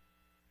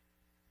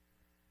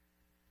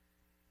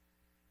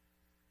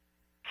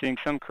 Seeing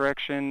some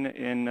correction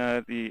in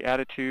the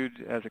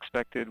attitude as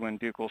expected when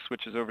vehicle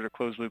switches over to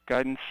closed loop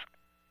guidance.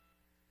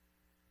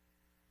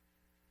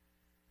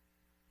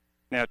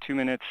 Now 2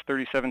 minutes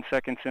 37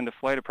 seconds into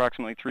flight,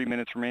 approximately 3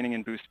 minutes remaining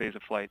in boost phase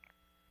of flight.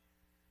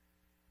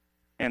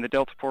 And the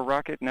Delta IV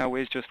rocket now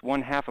weighs just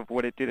 1/2 of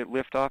what it did at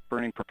liftoff,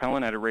 burning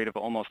propellant at a rate of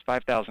almost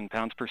 5,000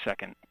 pounds per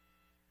second.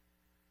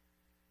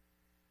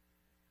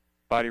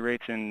 Body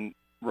rates in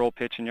roll,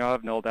 pitch, and yaw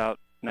have nulled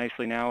out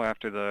nicely now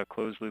after the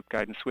closed loop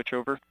guidance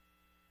switchover.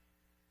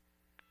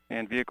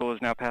 And vehicle is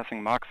now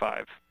passing Mach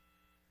 5.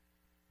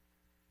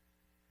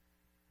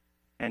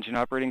 Engine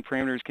operating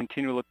parameters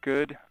continue to look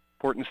good.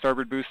 Port and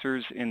starboard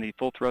boosters in the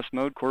full thrust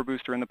mode, core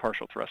booster in the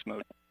partial thrust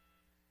mode.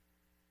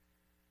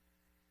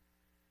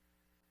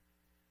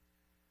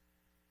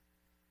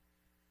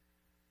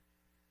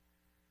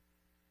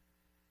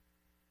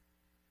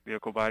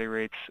 Vehicle body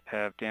rates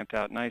have damped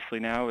out nicely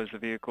now as the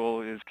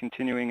vehicle is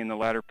continuing in the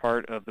latter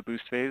part of the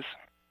boost phase.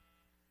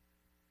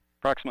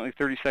 Approximately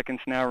 30 seconds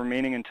now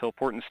remaining until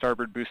port and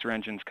starboard booster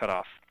engines cut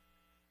off.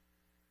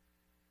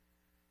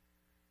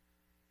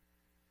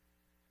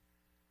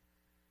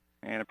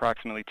 And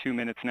approximately 2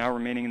 minutes now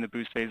remaining in the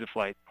boost phase of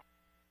flight.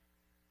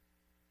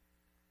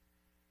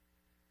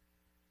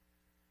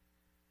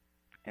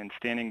 And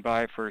standing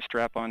by for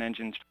strap-on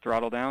engines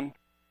throttle down.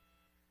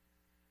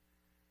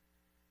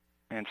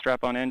 And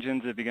strap-on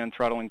engines have begun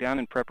throttling down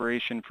in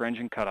preparation for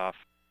engine cutoff.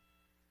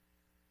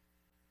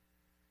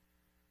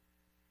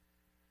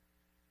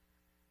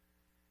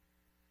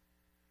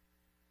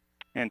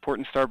 And port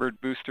and starboard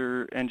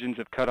booster engines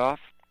have cut off.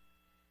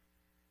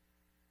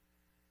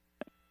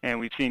 And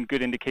we've seen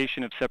good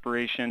indication of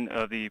separation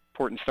of the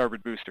port and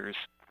starboard boosters.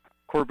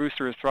 Core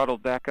booster is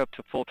throttled back up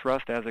to full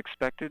thrust as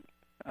expected.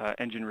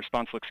 Engine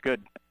response looks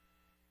good.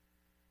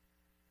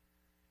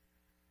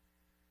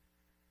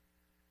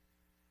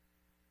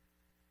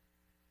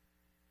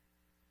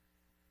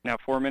 Now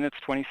 4 minutes,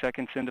 20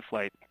 seconds into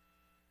flight.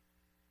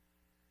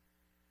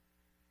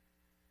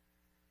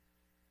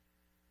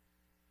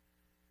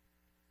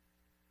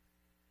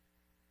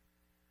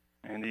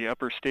 And the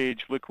upper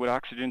stage liquid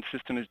oxygen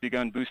system has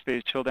begun boost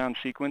phase chill down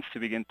sequence to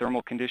begin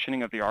thermal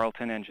conditioning of the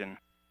RL-10 engine.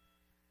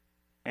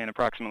 And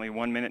approximately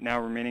 1 minute now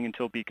remaining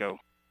until BECO.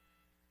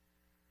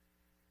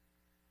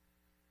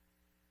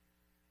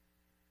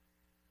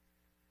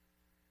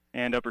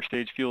 And upper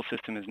stage fuel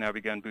system has now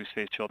begun boost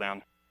phase chill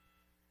down.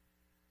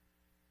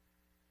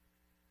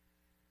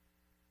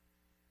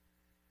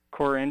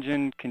 Core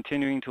engine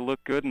continuing to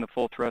look good in the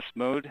full thrust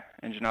mode.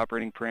 Engine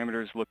operating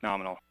parameters look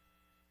nominal.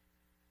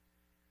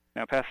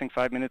 Now passing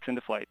 5 minutes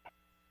into flight.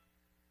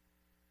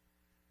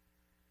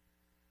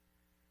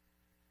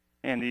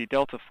 And the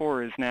Delta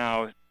IV is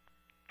now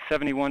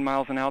 71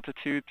 miles in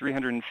altitude,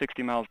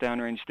 360 miles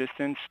downrange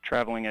distance,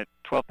 traveling at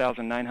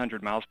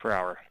 12,900 miles per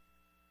hour.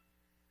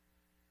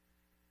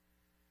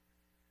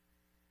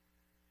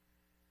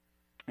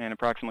 And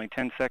approximately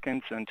 10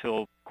 seconds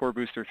until core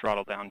booster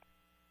throttle down.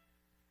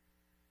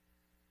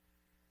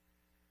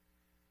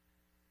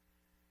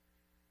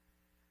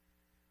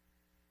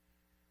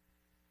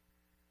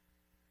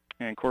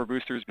 And core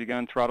booster has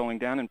begun throttling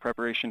down in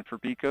preparation for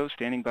BECO,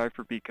 standing by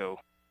for BECO.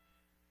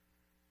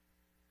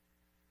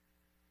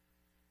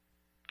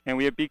 And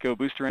we have BECO,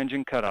 booster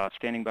engine cutoff,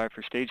 standing by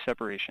for stage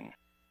separation.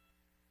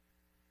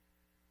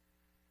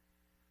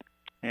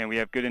 And we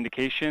have good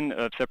indication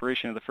of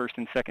separation of the first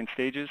and second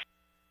stages.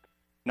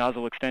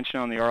 Nozzle extension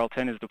on the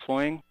RL-10 is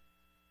deploying.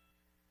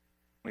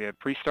 We have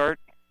pre-start.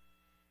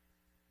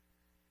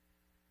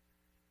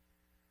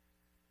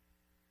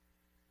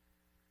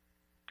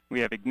 We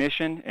have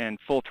ignition and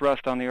full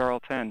thrust on the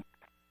RL-10.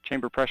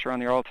 Chamber pressure on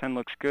the RL-10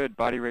 looks good.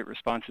 Body rate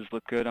responses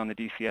look good on the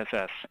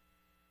DCSS.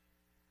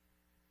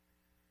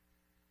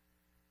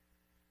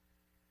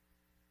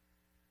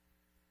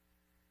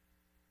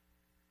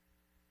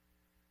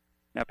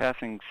 Now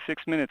passing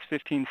 6 minutes,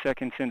 15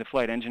 seconds into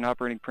flight. Engine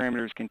operating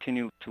parameters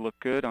continue to look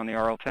good on the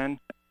RL-10.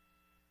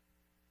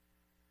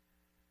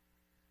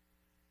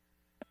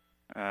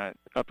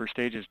 Upper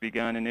stage has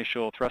begun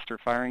initial thruster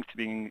firings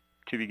to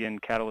begin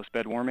catalyst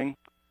bed warming.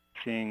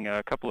 Seeing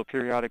a couple of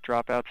periodic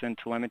dropouts in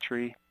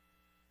telemetry.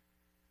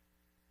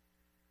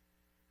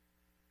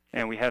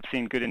 And we have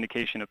seen good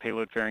indication of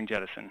payload fairing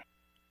jettison.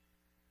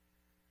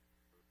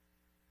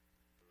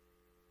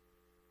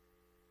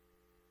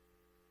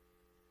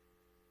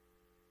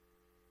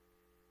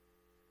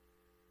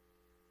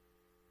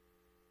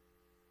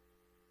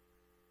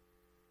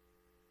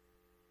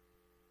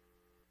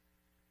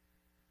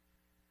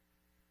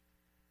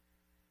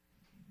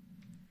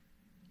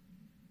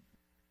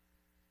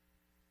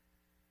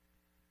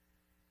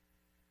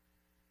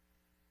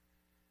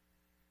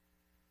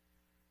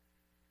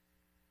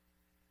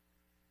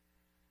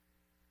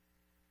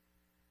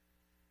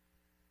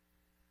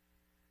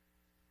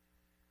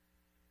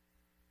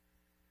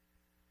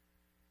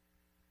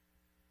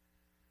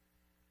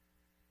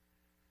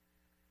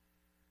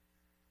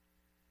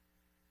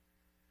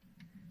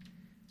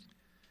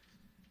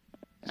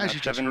 As you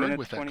just heard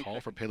with that call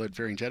for payload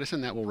fairing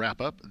jettison, that will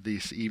wrap up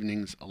this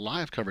evening's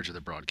live coverage of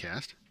the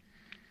broadcast.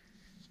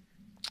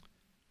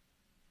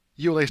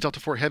 ULA's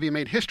Delta IV Heavy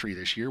made history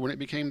this year when it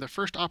became the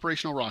first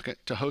operational rocket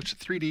to host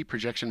 3D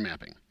projection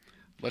mapping.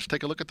 Let's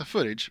take a look at the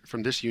footage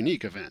from this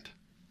unique event.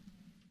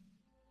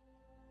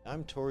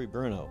 I'm Tori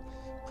Bruno,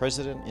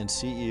 President and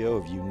CEO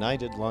of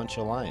United Launch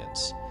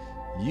Alliance.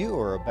 You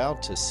are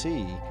about to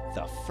see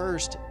the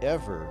first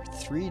ever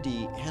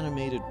 3D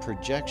animated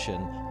projection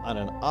on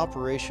an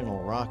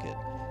operational rocket.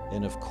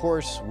 And of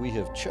course, we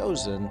have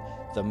chosen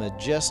the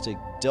majestic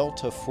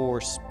Delta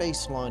IV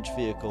space launch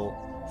vehicle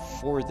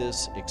for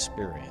this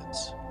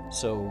experience.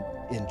 So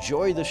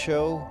enjoy the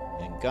show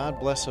and God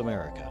bless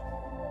America.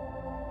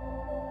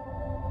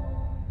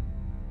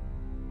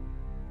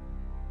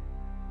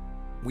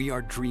 We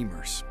are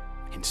dreamers,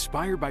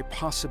 inspired by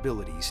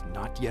possibilities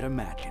not yet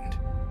imagined.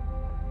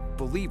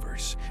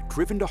 Believers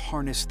driven to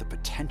harness the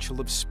potential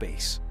of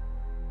space.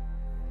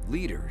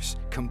 Leaders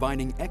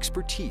combining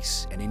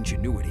expertise and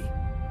ingenuity.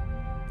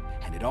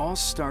 And it all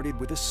started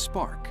with a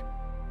spark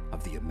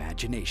of the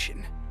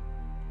imagination.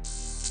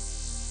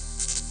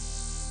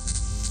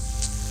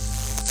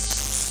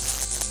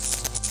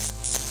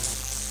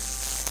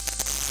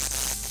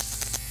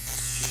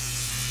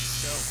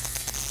 Go.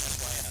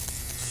 FYF.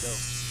 Go.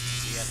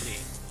 ESC.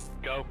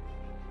 Go.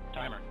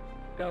 Timer.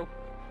 Go.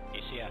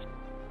 ECS.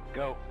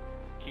 Go.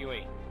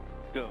 QE.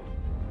 Go.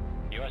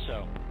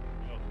 USO.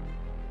 Go.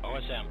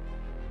 OSM.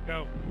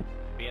 Go.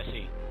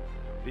 VSE.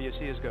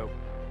 VSE is go.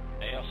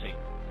 ALC.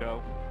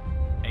 Go.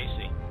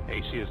 AC.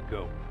 AC is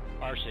go.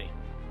 RC.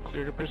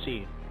 Clear to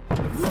proceed.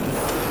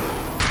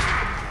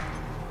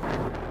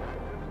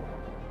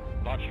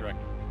 Launch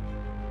Director.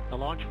 The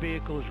launch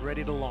vehicle is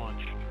ready to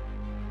launch.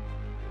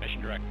 Mission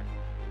Director.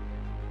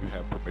 You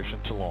have permission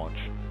to launch.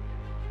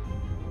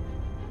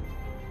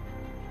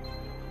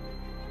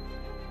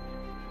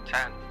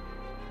 10,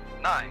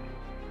 9,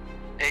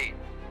 8,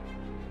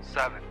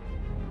 7,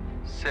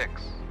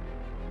 6,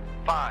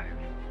 5,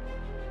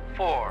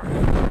 4,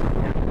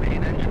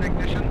 main engine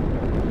ignition,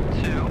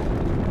 2,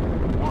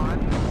 1,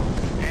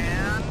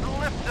 and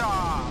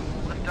liftoff!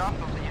 Liftoff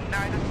of the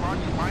United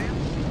Launch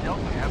Alliance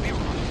Delta Heavy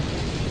rocket.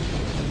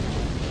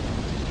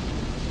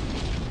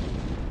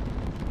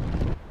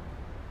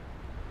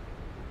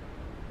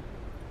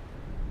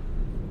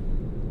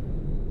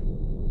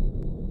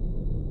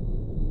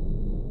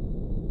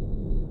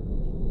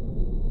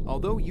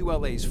 Although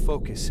ULA's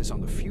focus is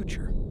on the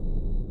future,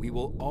 we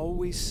will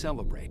always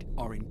celebrate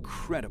our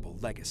incredible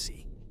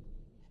legacy.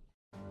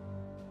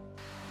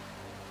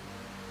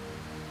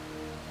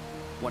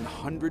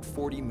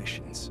 140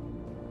 missions,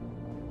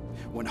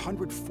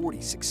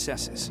 140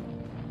 successes,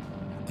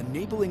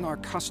 enabling our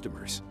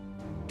customers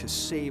to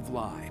save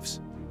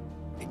lives,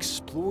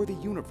 explore the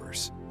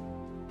universe,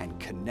 and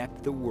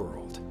connect the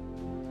world.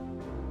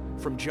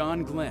 From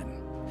John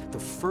Glenn, the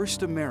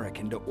first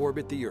American to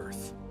orbit the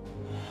Earth,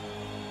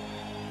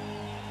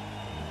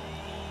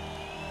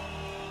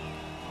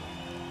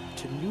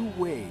 to new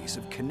ways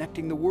of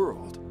connecting the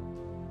world.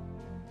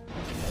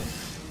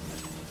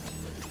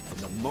 From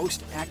the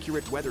most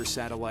accurate weather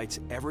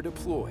satellites ever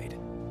deployed,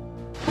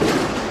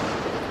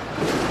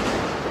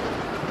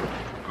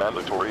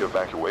 Mandatory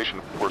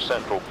evacuation for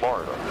Central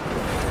Florida.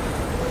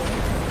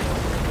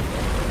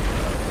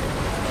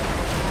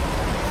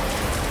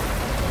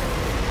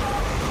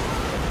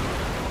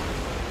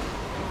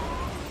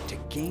 to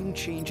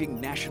game-changing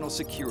national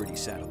security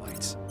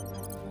satellites.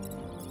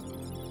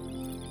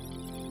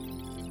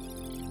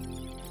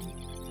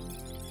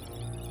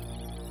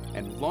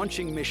 And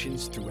launching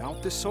missions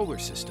throughout the solar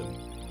system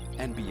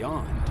and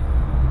beyond.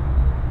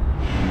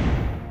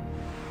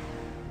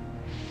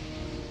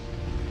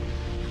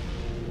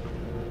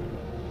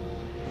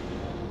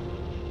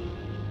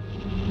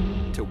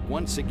 to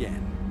once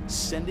again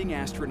sending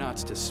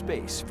astronauts to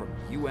space from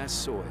U.S.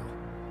 soil.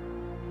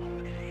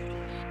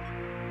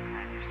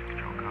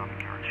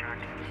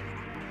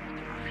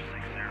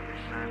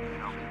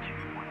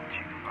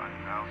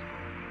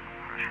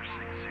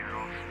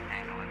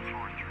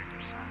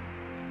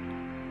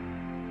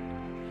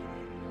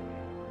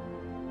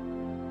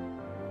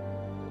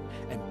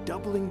 And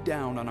doubling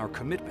down on our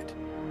commitment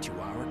to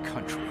our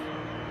country.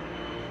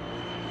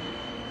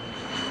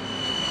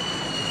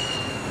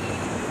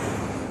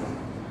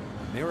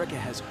 America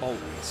has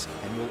always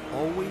and will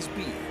always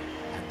be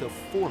at the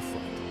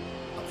forefront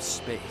of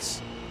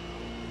space.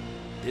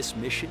 This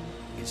mission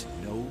is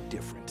no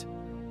different.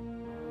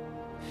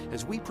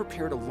 As we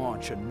prepare to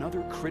launch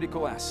another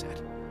critical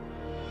asset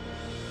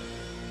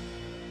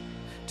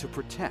to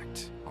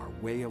protect our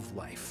way of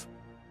life.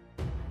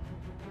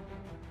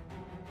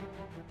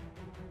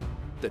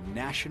 The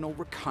National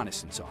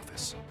Reconnaissance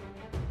Office.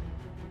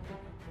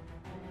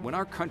 When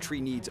our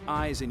country needs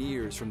eyes and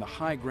ears from the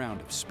high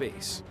ground of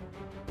space,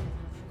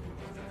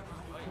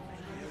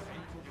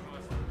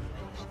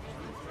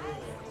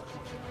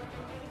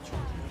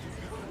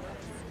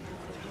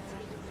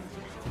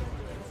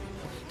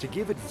 to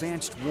give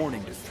advanced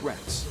warning to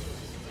threats,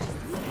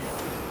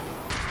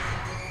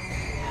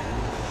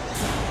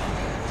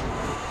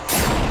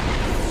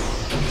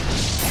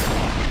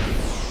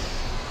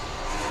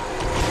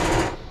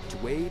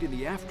 to aid in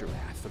the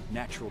aftermath of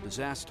natural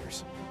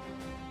disasters,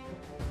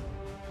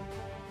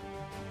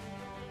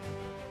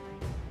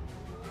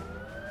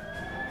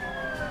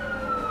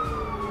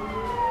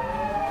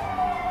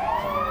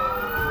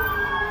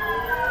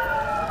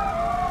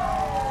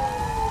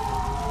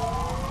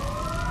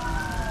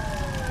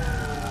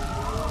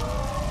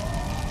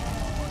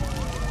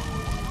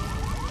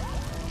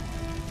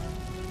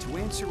 to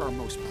answer our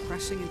most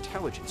pressing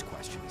intelligence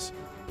questions.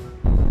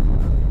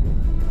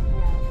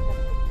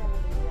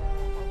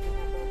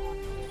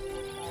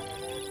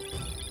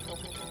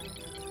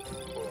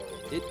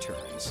 It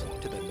turns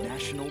to the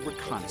National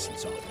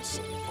Reconnaissance Office.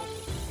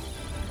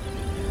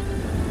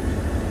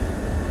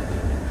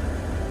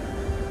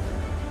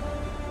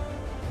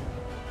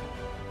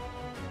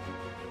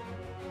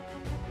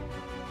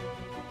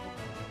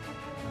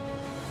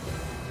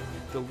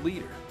 The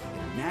leader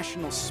in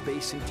national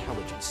space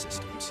intelligence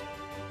systems.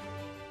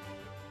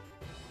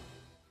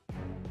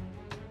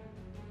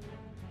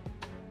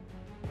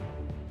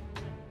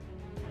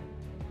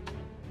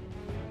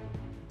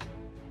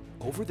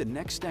 Over the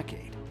next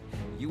decade,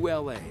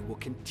 ULA will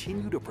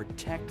continue to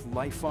protect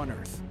life on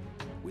Earth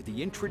with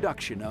the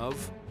introduction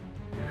of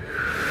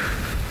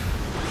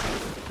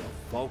the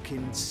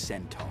Vulcan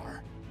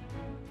Centaur.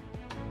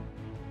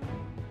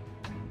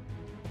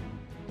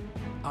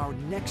 Our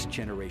next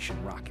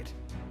generation rocket.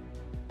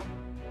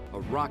 A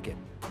rocket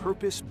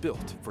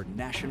purpose-built for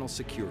national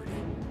security.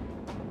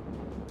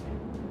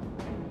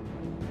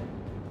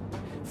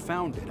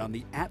 Founded on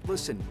the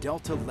Atlas and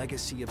Delta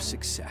legacy of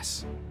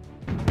success.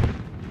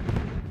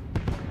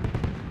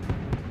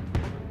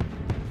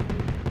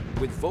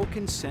 With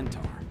Vulcan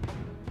Centaur,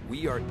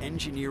 we are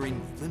engineering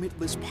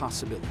limitless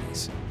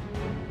possibilities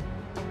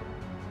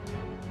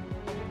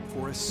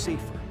for a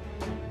safer,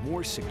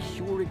 more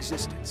secure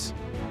existence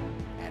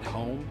at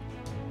home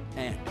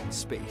and in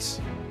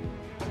space.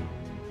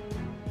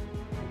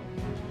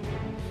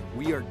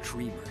 We are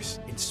dreamers,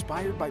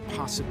 inspired by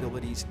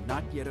possibilities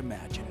not yet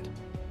imagined.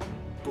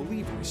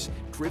 Believers,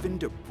 driven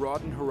to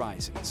broaden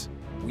horizons.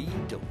 We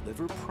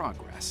deliver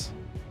progress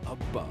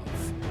above.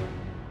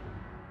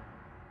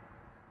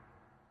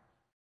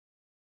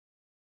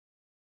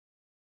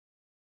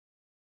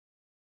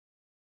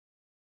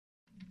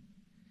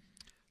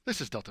 This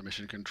is Delta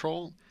Mission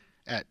Control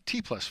at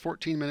T plus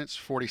 14 minutes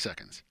 40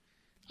 seconds.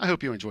 I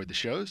hope you enjoyed the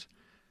shows,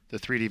 the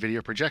 3D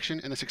video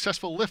projection, and the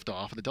successful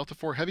liftoff of the Delta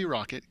IV Heavy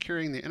rocket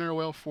carrying the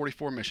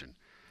NROL-44 mission.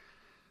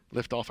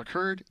 Liftoff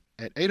occurred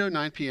at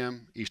 8:09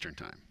 p.m. Eastern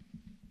Time.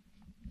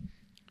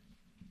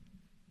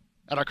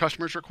 At our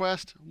customer's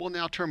request, we'll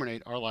now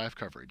terminate our live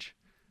coverage.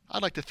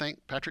 I'd like to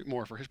thank Patrick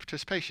Moore for his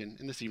participation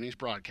in this evening's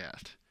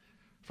broadcast.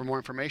 For more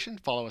information,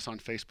 follow us on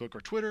Facebook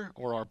or Twitter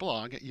or our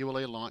blog at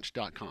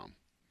ulalaunch.com.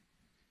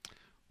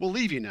 We'll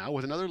leave you now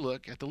with another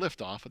look at the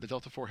liftoff of the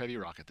Delta IV Heavy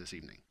rocket this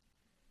evening.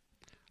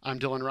 I'm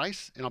Dylan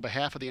Rice, and on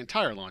behalf of the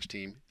entire launch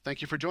team,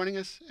 thank you for joining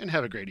us and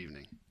have a great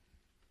evening.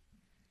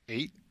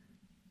 8,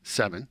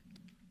 7,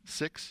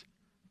 6,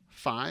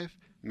 5,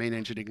 main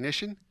engine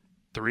ignition,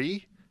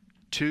 3,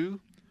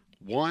 2,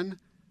 1,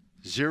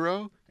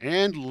 0,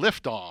 and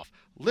liftoff.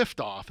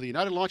 Liftoff of the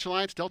United Launch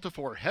Alliance Delta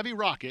IV Heavy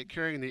rocket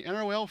carrying the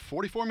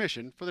NROL-44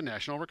 mission for the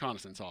National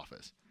Reconnaissance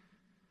Office.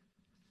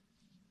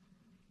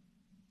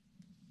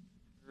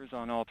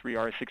 On all three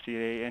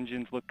RS-68A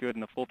engines look good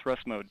in the full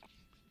thrust mode.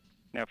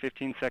 Now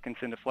 15 seconds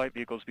into flight,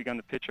 vehicles begun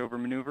the pitch over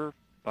maneuver.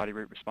 Body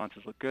rate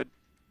responses look good.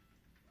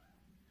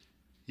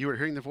 You are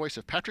hearing the voice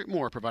of Patrick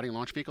Moore providing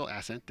launch vehicle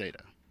ascent data.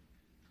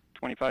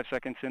 25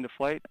 seconds into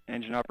flight,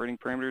 engine operating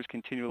parameters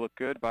continue to look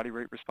good. Body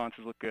rate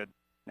responses look good.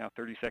 Now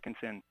 30 seconds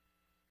in.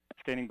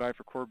 Standing by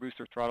for core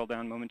booster throttle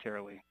down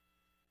momentarily.